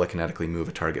like telekinetically move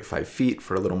a target 5 feet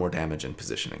for a little more damage and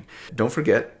positioning. Don't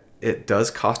forget, it does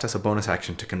cost us a bonus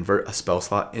action to convert a spell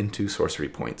slot into sorcery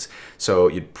points. So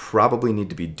you'd probably need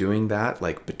to be doing that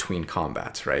like between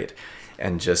combats, right?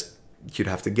 And just, you'd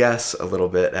have to guess a little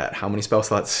bit at how many spell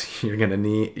slots you're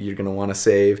gonna want to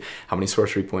save, how many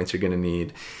sorcery points you're gonna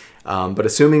need. But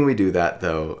assuming we do that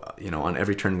though, on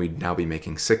every turn we'd now be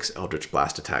making 6 Eldritch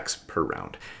Blast attacks per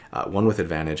round. 1 with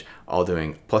advantage, all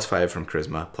doing +5 from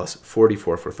Charisma, plus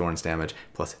 4d4 for Thorns damage,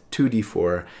 plus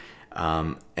 2d4,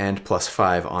 and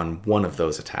 +5 on one of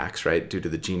those attacks, right? Due to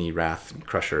the Genie Wrath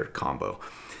Crusher combo.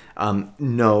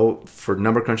 No, for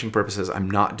number crunching purposes, I'm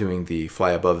not doing the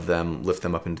fly above them, lift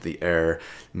them up into the air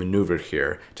maneuver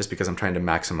here, just because I'm trying to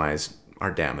maximize our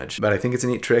damage. But I think it's a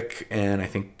neat trick, and I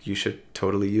think you should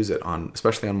totally use it on,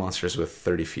 especially on monsters with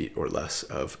 30 feet or less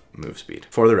of move speed.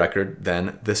 For the record,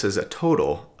 then, this is a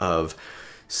total of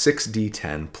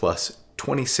 6d10 plus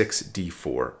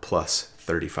 26d4 plus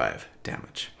 35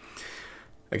 damage.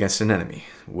 Against an enemy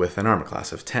with an armor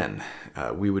class of 10,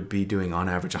 we would be doing on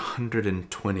average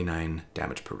 129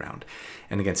 damage per round.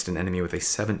 And against an enemy with a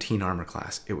 17 armor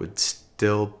class, it would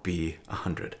still be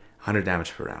 100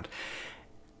 damage per round.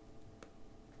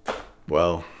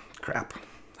 Well, crap.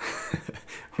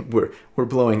 We're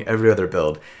blowing every other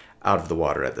build out of the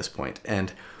water at this point.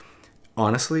 And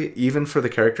honestly, even for the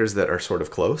characters that are sort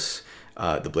of close,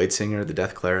 the Blade Singer, the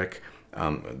Death Cleric,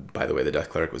 by the way, the Death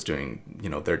Cleric was doing,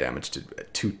 their damage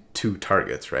to two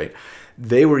targets, right?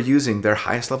 They were using their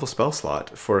highest level spell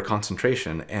slot for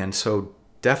concentration, and so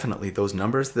definitely those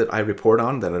numbers that I report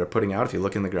on that are putting out, if you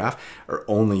look in the graph, are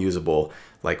only usable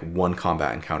like 1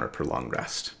 combat encounter per long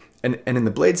rest. And in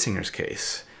the Blade Singer's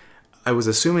case, I was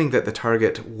assuming that the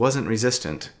target wasn't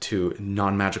resistant to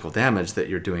non-magical damage that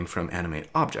you're doing from animate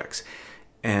objects.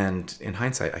 And in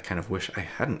hindsight, I kind of wish I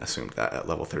hadn't assumed that at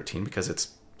level 13, because it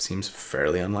seems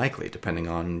fairly unlikely depending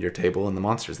on your table and the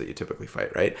monsters that you typically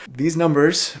fight, right? These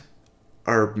numbers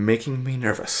are making me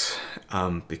nervous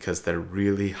because they're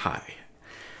really high.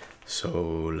 So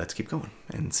let's keep going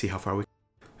and see how far we can.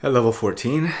 At level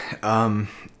 14,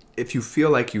 if you feel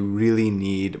like you really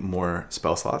need more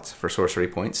spell slots for sorcery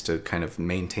points to kind of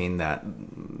maintain that,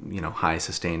 high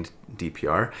sustained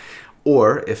DPR,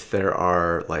 or if there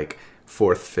are like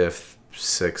 4th, 5th,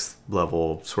 6th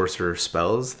level sorcerer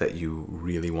spells that you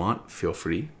really want, feel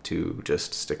free to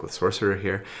just stick with sorcerer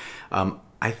here.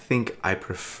 I think I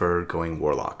prefer going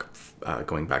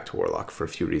back to Warlock for a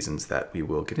few reasons that we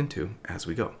will get into as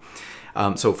we go.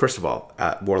 So first of all,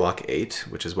 at Warlock 8,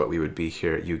 which is what we would be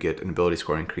here, you get an ability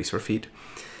score increase or feat.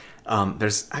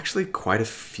 There's actually quite a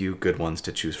few good ones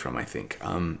to choose from, I think.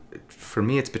 For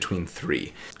me, it's between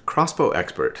 3. Crossbow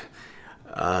Expert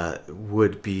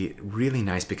would be really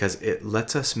nice because it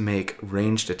lets us make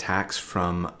ranged attacks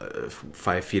from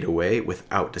 5 feet away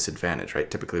without disadvantage,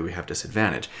 right? Typically we have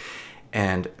disadvantage.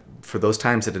 And for those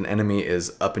times that an enemy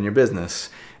is up in your business,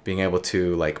 being able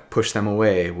to like push them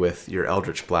away with your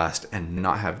Eldritch Blast and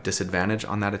not have disadvantage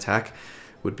on that attack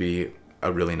would be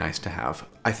a really nice to have.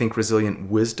 I think Resilient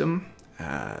Wisdom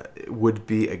would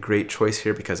be a great choice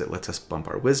here because it lets us bump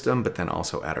our wisdom, but then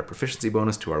also add our proficiency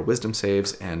bonus to our wisdom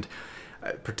saves. And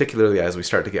particularly as we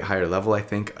start to get higher level, I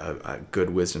think a good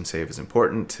wisdom save is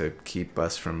important to keep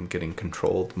us from getting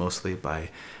controlled mostly by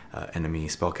enemy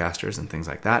spellcasters and things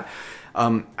like that.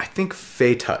 I think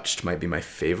Fey Touched might be my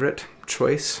favorite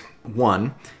choice.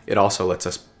 One, it also lets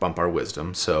us bump our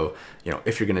wisdom. So,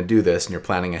 if you're going to do this and you're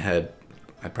planning ahead,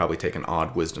 I'd probably take an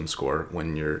odd wisdom score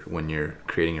when you're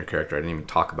creating your character. I didn't even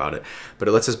talk about it, but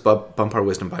it lets us bump our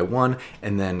wisdom by 1,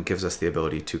 and then gives us the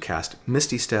ability to cast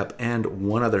Misty Step and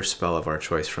one other spell of our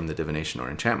choice from the Divination or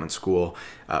Enchantment School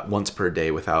once per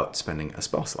day without spending a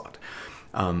spell slot.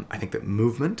 I think that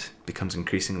movement becomes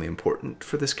increasingly important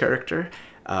for this character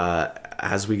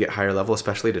as we get higher level,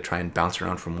 especially to try and bounce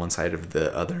around from one side of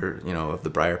the other, of the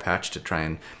briar patch to try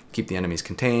and keep the enemies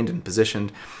contained and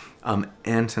positioned.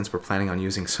 And since we're planning on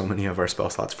using so many of our spell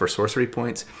slots for sorcery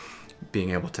points,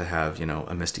 being able to have,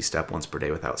 a Misty Step once per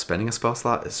day without spending a spell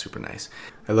slot is super nice.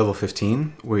 At level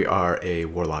 15, we are a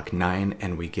Warlock 9,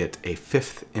 and we get a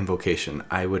 5th invocation.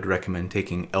 I would recommend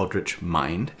taking Eldritch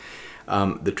Mind.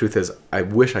 The truth is, I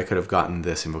wish I could have gotten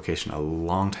this invocation a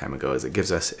long time ago, as it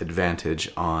gives us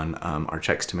advantage on our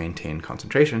checks to maintain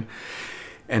concentration.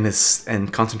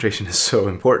 And concentration is so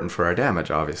important for our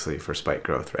damage, obviously, for spike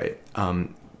growth, right?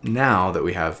 Now that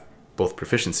we have both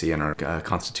proficiency in our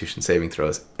constitution saving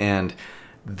throws and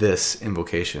this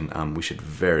invocation, we should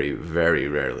very, very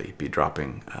rarely be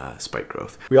dropping spike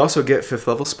growth. We also get 5th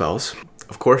level spells.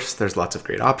 Of course, there's lots of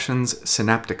great options.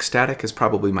 Synaptic Static is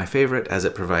probably my favorite, as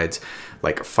it provides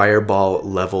like fireball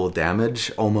level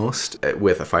damage almost,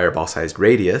 with a fireball sized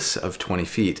radius of 20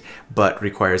 feet, but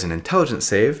requires an intelligence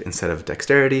save instead of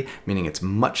dexterity, meaning it's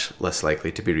much less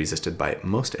likely to be resisted by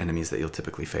most enemies that you'll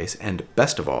typically face. And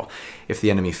best of all, if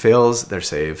the enemy fails their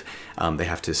save, they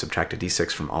have to subtract a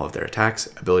d6 from all of their attacks,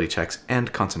 ability checks,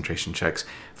 and concentration checks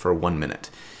for 1 minute.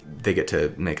 They get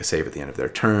to make a save at the end of their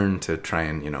turn to try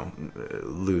and,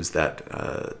 lose that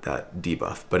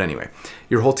debuff. But anyway,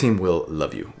 your whole team will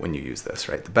love you when you use this,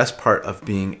 right? The best part of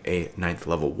being a 9th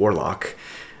level warlock,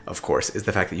 of course, is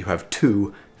the fact that you have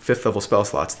 2 5th level spell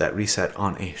slots that reset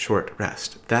on a short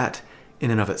rest. That, in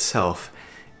and of itself,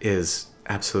 is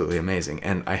absolutely amazing.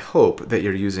 And I hope that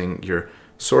you're using your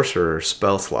sorcerer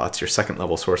spell slots, your 2nd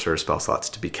level sorcerer spell slots,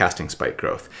 to be casting Spike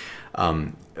Growth.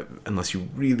 Unless you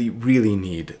really, really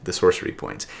need the sorcery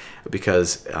points,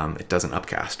 because it doesn't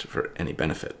upcast for any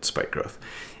benefit, Spike Growth.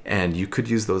 And you could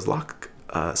use those lock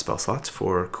spell slots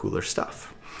for cooler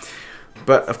stuff.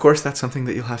 But of course, that's something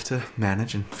that you'll have to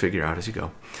manage and figure out as you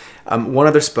go. One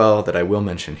other spell that I will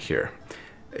mention here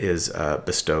is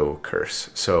Bestow Curse.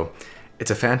 So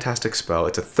it's a fantastic spell.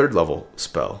 It's a 3rd level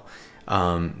spell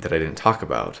that I didn't talk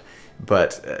about.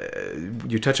 But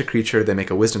you touch a creature, they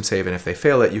make a wisdom save, and if they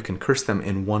fail it, you can curse them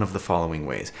in one of the following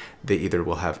ways. They either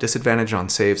will have disadvantage on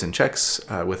saves and checks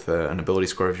with an ability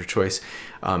score of your choice,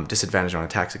 disadvantage on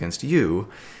attacks against you,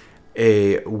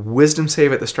 a wisdom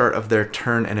save at the start of their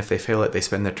turn, and if they fail it, they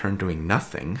spend their turn doing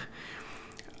nothing,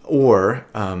 or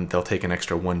they'll take an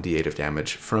extra 1d8 of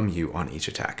damage from you on each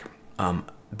attack.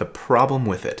 The problem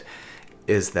with it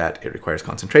is that it requires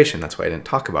concentration. That's why I didn't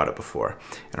talk about it before.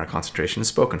 And our concentration is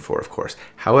spoken for, of course.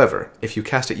 However, if you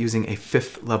cast it using a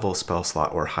 5th level spell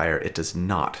slot or higher, it does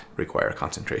not require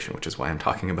concentration, which is why I'm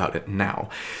talking about it now,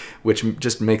 which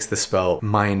just makes the spell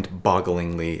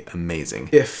mind-bogglingly amazing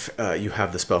if you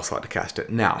have the spell slot to cast it.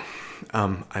 Now,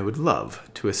 I would love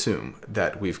to assume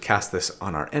that we've cast this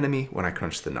on our enemy when I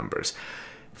crunch the numbers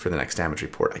for the next damage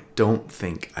report. I don't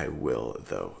think I will,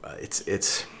 though.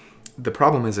 The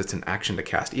problem is it's an action to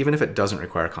cast. Even if it doesn't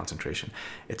require concentration,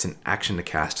 it's an action to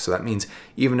cast. So that means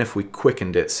even if we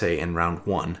quickened it, say, in round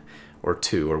 1 or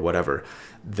 2 or whatever,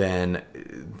 then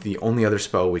the only other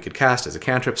spell we could cast is a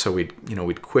cantrip. So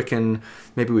we'd quicken,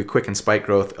 maybe we quicken Spike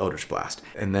Growth, Eldritch Blast,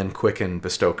 and then quicken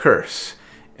Bestow Curse,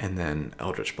 and then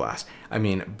Eldritch Blast. I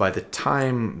mean, by the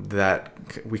time that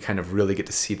we kind of really get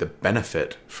to see the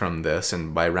benefit from this,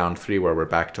 and by round 3 where we're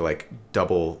back to like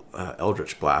double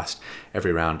Eldritch Blast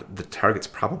every round, the target's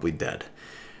probably dead,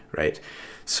 right?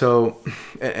 So,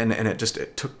 and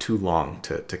it took too long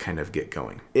to kind of get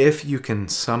going. If you can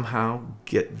somehow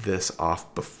get this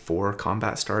off before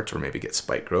combat starts, or maybe get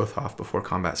Spike Growth off before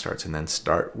combat starts, and then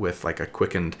start with like a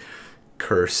quickened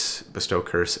Curse, Bestow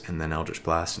Curse, and then Eldritch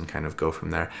Blast, and kind of go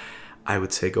from there, I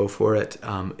would say go for it.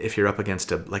 If you're up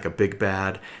against a big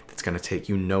bad that's going to take,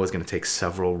 is going to take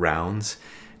several rounds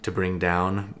to bring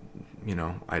down,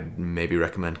 I'd maybe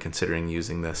recommend considering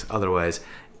using this. Otherwise,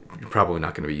 you're probably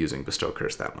not going to be using Bestow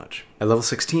Curse that much. At level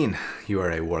 16, you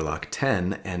are a Warlock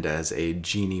 10, and as a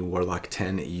Genie Warlock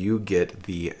 10, you get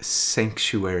the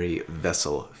Sanctuary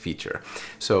Vessel feature.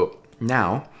 So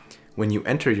now, when you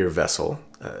enter your vessel,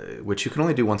 which you can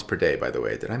only do once per day, by the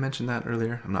way. Did I mention that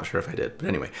earlier? I'm not sure if I did. But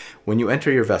anyway, when you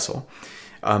enter your vessel,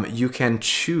 you can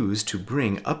choose to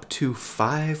bring up to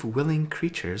 5 willing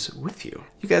creatures with you.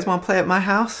 You guys want to play at my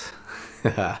house?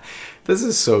 This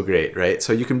is so great, right?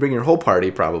 So you can bring your whole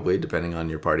party, probably, depending on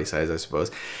your party size, I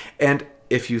suppose. And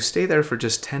if you stay there for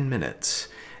just 10 minutes,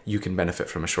 you can benefit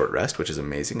from a short rest, which is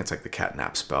amazing. It's like the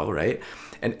catnap spell, right?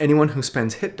 And anyone who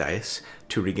spends hit dice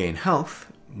to regain health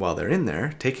while they're in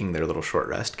there, taking their little short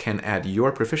rest, can add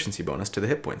your proficiency bonus to the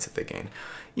hit points that they gain.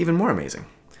 Even more amazing.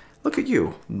 Look at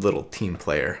you, little team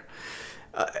player.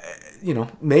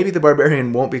 Maybe the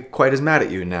barbarian won't be quite as mad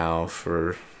at you now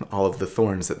for all of the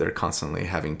thorns that they're constantly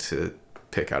having to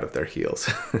pick out of their heels.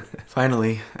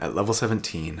 Finally, at level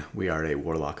 17, we are a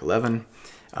Warlock 11.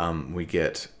 We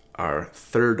get our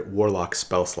 3rd Warlock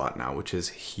spell slot now, which is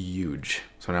huge.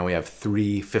 So now we have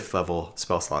 3 5th level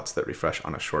spell slots that refresh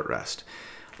on a short rest.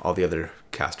 All the other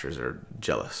casters are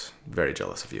jealous, very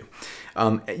jealous of you.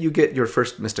 You get your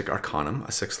first Mystic Arcanum, a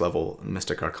 6th level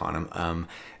Mystic Arcanum.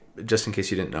 Just in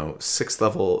case you didn't know, 6th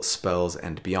level spells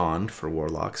and beyond for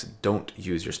Warlocks don't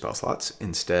use your spell slots.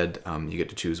 Instead, you get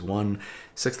to choose one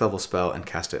 6th level spell and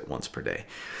cast it once per day.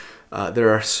 There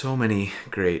are so many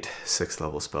great 6th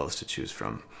level spells to choose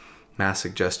from. Mass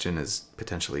Suggestion is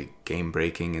potentially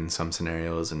game-breaking in some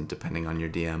scenarios, and depending on your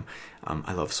DM.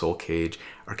 I love Soul Cage.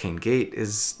 Arcane Gate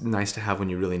is nice to have when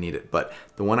you really need it, but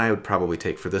the one I would probably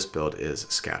take for this build is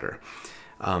Scatter.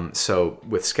 So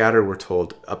with Scatter, we're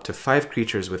told up to 5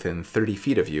 creatures within 30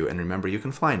 feet of you, and remember, you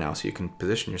can fly now, so you can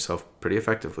position yourself pretty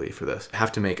effectively for this.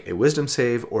 Have to make a Wisdom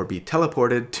save or be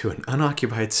teleported to an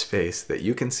unoccupied space that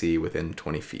you can see within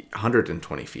 20 feet,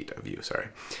 120 feet of you, sorry.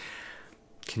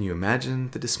 Can you imagine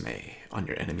the dismay on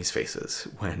your enemies' faces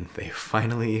when they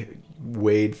finally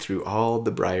wade through all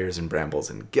the briars and brambles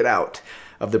and get out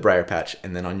of the briar patch,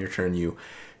 and then on your turn you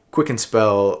quicken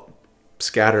spell,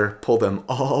 scatter, pull them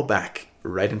all back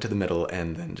right into the middle,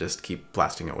 and then just keep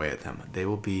blasting away at them? They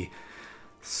will be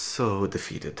so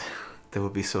defeated. They will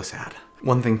be so sad.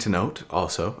 One thing to note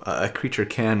also, a creature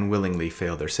can willingly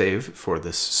fail their save for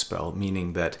this spell,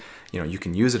 meaning that, you know, you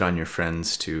can use it on your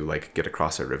friends to like get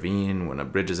across a ravine when a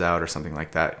bridge is out or something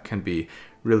like that. It can be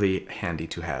really handy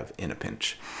to have in a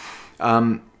pinch.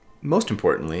 Most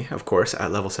importantly, of course,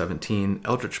 at level 17,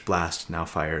 Eldritch Blast now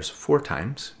fires 4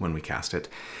 times when we cast it.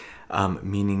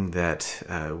 Meaning that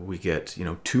we get, you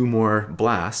know, 2 more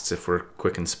blasts if we're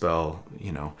quicken spell,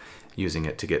 you know, using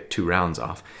it to get 2 rounds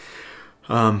off.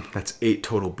 That's 8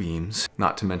 total beams,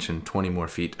 not to mention 20 more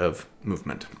feet of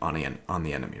movement on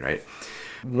the enemy, right?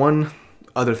 One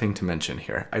other thing to mention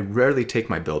here, I rarely take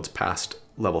my builds past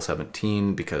level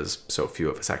 17 because so few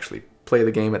of us actually play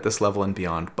the game at this level and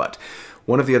beyond, but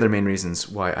one of the other main reasons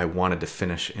why I wanted to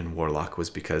finish in Warlock was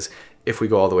because if we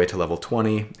go all the way to level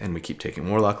 20 and we keep taking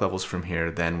Warlock levels from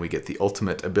here, then we get the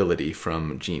ultimate ability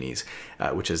from Genies,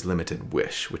 which is Limited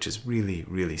Wish, which is really,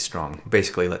 really strong.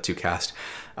 Basically lets you cast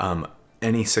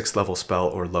any 6th level spell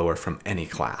or lower from any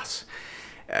class.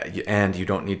 And you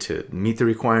don't need to meet the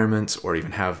requirements or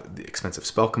even have the expensive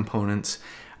spell components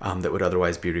that would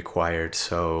otherwise be required.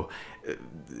 So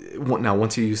now,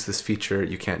 once you use this feature,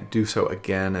 you can't do so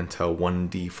again until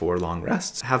 1d4 long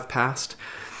rests have passed.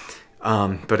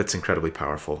 But it's incredibly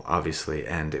powerful, obviously,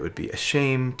 and it would be a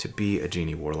shame to be a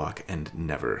Genie Warlock and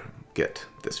never get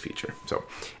this feature. So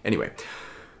anyway,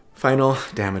 final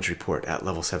damage report at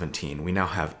level 17. We now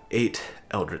have 8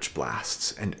 Eldritch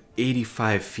Blasts and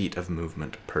 85 feet of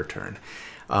movement per turn.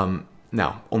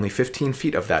 Now, only 15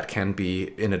 feet of that can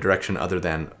be in a direction other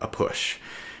than a push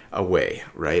away,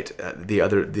 right? The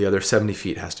other 70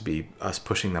 feet has to be us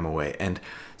pushing them away. And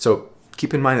so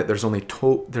keep in mind that there's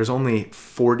only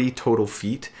 40 total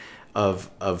feet of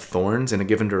thorns in a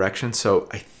given direction. So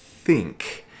I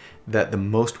think that the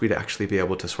most we'd actually be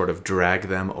able to sort of drag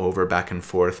them over back and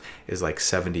forth is like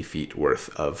 70 feet worth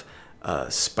of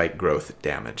spike growth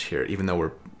damage here, even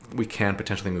though we can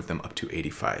potentially move them up to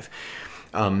 85.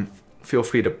 Feel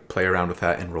free to play around with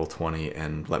that in Roll20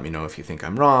 and let me know if you think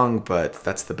I'm wrong, but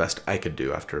that's the best I could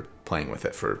do after playing with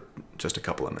it for just a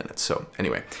couple of minutes. So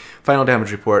anyway, final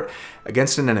damage report.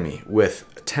 Against an enemy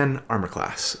with 10 armor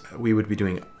class, we would be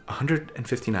doing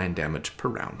 159 damage per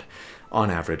round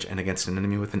on average, and against an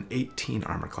enemy with an 18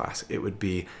 armor class, it would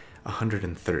be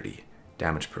 130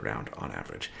 damage per round on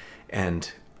average.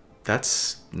 And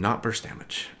that's not burst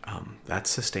damage,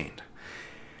 that's sustained.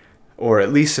 Or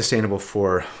at least sustainable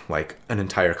for like an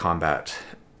entire combat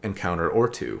encounter or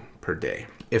 2 per day,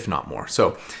 if not more.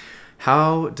 So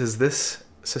how does this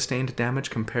sustained damage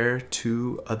compare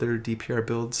to other DPR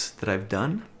builds that I've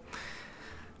done?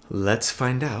 Let's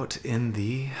find out in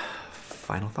the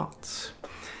final thoughts.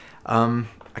 I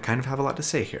kind of have a lot to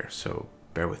say here, so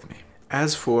bear with me.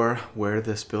 As for where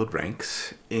this build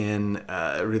ranks in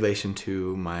relation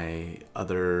to my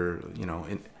other,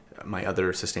 my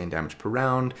other sustained damage per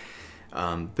round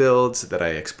builds that I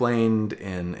explained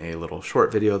in a little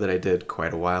short video that I did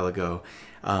quite a while ago,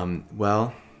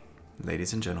 well,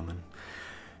 ladies and gentlemen,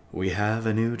 we have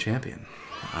a new champion.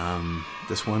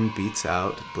 This one beats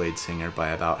out Bladesinger by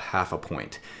about half a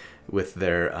point, with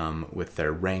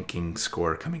their ranking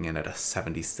score coming in at a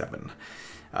 77.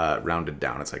 Rounded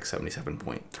down, it's like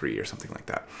 77.3 or something like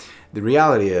that. The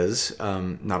reality is,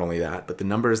 not only that, but the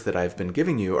numbers that I've been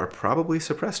giving you are probably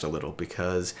suppressed a little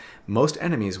because most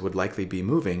enemies would likely be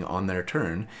moving on their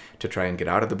turn to try and get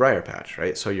out of the briar patch,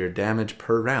 right? So your damage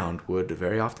per round would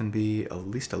very often be at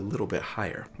least a little bit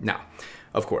higher. Now,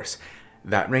 of course,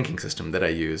 that ranking system that I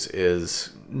use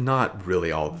is not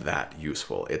really all that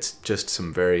useful. It's just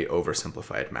some very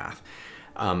oversimplified math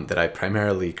that I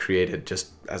primarily created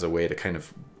just as a way to kind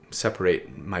of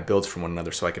separate my builds from one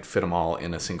another so I could fit them all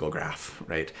in a single graph,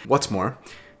 right? What's more,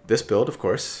 this build, of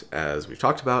course, as we've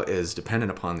talked about, is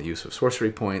dependent upon the use of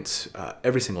sorcery points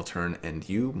every single turn, and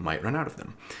you might run out of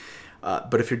them.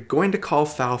 But if you're going to call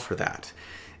foul for that,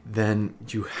 then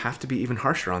you have to be even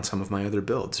harsher on some of my other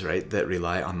builds, right? That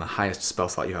rely on the highest spell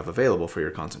slot you have available for your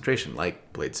concentration,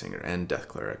 like Bladesinger and Death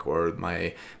Cleric, or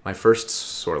my first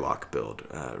Sorlock build,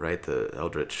 right? The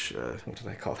Eldritch, what did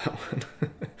I call that one?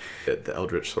 The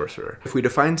Eldritch Sorcerer. If we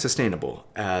define sustainable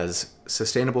as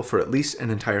sustainable for at least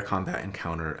an entire combat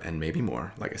encounter and maybe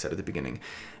more, like I said at the beginning,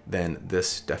 then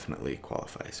this definitely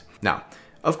qualifies. Now,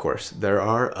 of course, there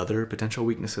are other potential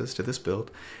weaknesses to this build.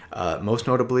 Most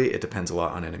notably, it depends a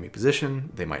lot on enemy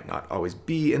position. They might not always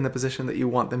be in the position that you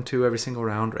want them to every single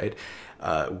round, right?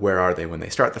 Where are they when they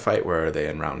start the fight? Where are they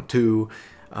in round 2,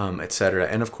 etc.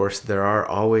 And of course, there are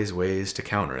always ways to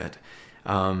counter it.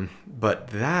 But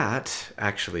that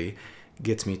actually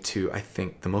gets me to, I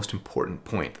think, the most important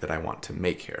point that I want to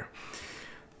make here.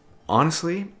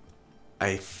 Honestly,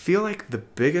 I feel like the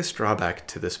biggest drawback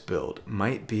to this build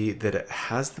might be that it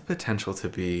has the potential to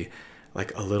be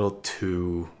like a little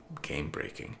too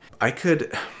game-breaking. I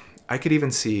could even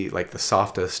see like the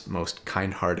softest, most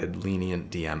kind-hearted,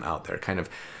 lenient DM out there kind of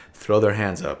throw their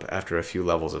hands up after a few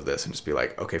levels of this and just be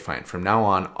like, okay, fine, from now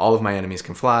on, all of my enemies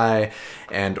can fly,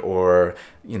 and or,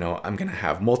 you know, I'm gonna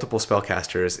have multiple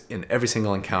spellcasters in every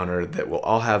single encounter that will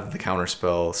all have the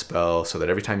counterspell spell, so that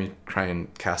every time you try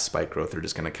and cast Spike Growth, they're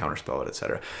just gonna counterspell it,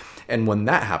 etc. And when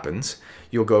that happens,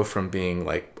 you'll go from being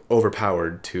like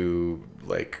overpowered to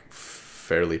like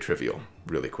fairly trivial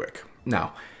really quick.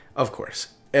 Now, of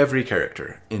course, every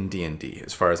character in D&D,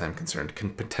 as far as I'm concerned, can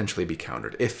potentially be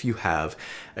countered if you have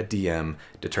a DM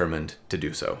determined to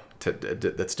do so,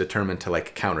 that's determined to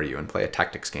like counter you and play a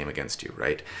tactics game against you,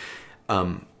 right?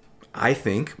 I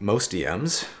think most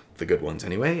DMs, the good ones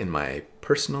anyway, in my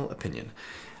personal opinion,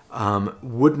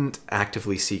 wouldn't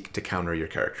actively seek to counter your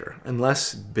character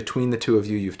unless between the two of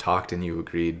you you've talked and you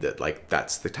agreed that like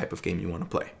that's the type of game you want to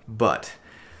play. But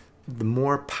the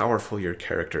more powerful your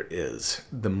character is,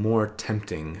 the more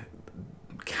tempting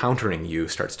countering you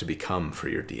starts to become for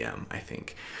your DM, I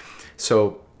think.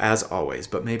 So, as always,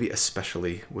 but maybe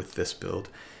especially with this build,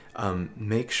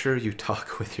 make sure you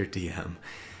talk with your DM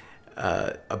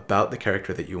about the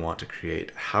character that you want to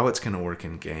create, how it's going to work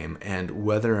in game, and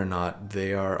whether or not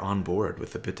they are on board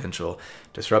with the potential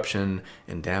disruption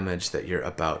and damage that you're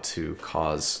about to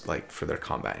cause, like for their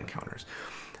combat encounters.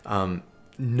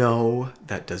 No,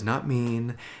 that does not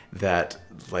mean that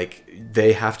like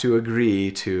they have to agree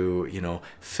to, you know,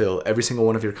 fill every single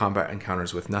one of your combat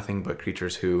encounters with nothing but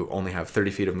creatures who only have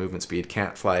 30 feet of movement speed,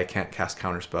 can't fly, can't cast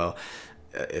counterspell,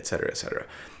 etc., etc.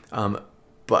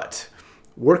 But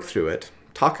work through it,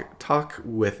 talk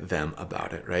with them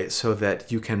about it, right? So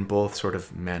that you can both sort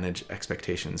of manage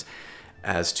expectations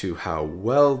as to how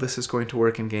well this is going to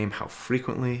work in game, how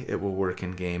frequently it will work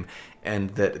in game,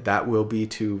 and that will be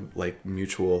to like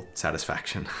mutual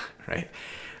satisfaction, right?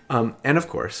 And of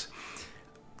course,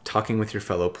 talking with your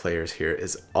fellow players here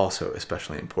is also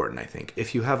especially important, I think.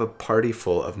 If you have a party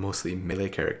full of mostly melee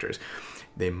characters,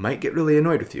 they might get really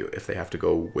annoyed with you if they have to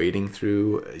go wading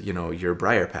through, you know, your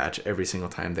briar patch every single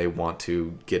time they want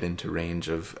to get into range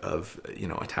of you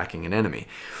know, attacking an enemy.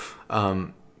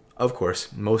 Of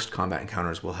course, most combat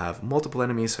encounters will have multiple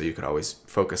enemies, so you could always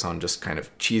focus on just kind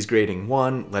of cheese grating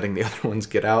one, letting the other ones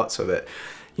get out so that,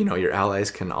 you know, your allies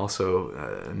can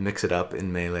also mix it up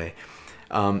in melee.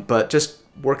 But just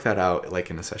work that out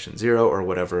like in a session 0 or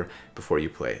whatever before you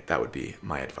play. That would be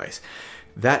my advice.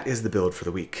 That is the build for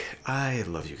the week. I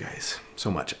love you guys so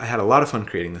much. I had a lot of fun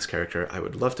creating this character. I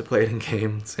would love to play it in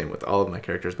game, same with all of my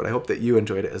characters, but I hope that you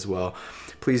enjoyed it as well.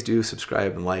 Please do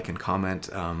subscribe and like and comment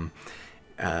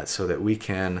so that we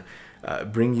can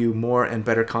bring you more and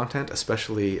better content,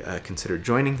 especially consider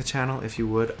joining the channel if you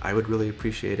would. I would really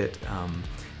appreciate it.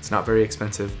 It's not very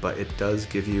expensive, but it does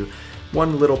give you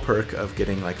one little perk of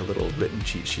getting like a little written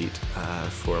cheat sheet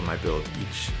for my build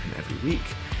each and every week.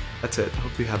 That's it.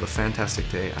 Hope you have a fantastic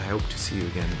day. I hope to see you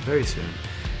again very soon.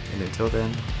 And until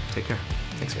then, take care.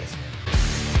 Thanks, guys.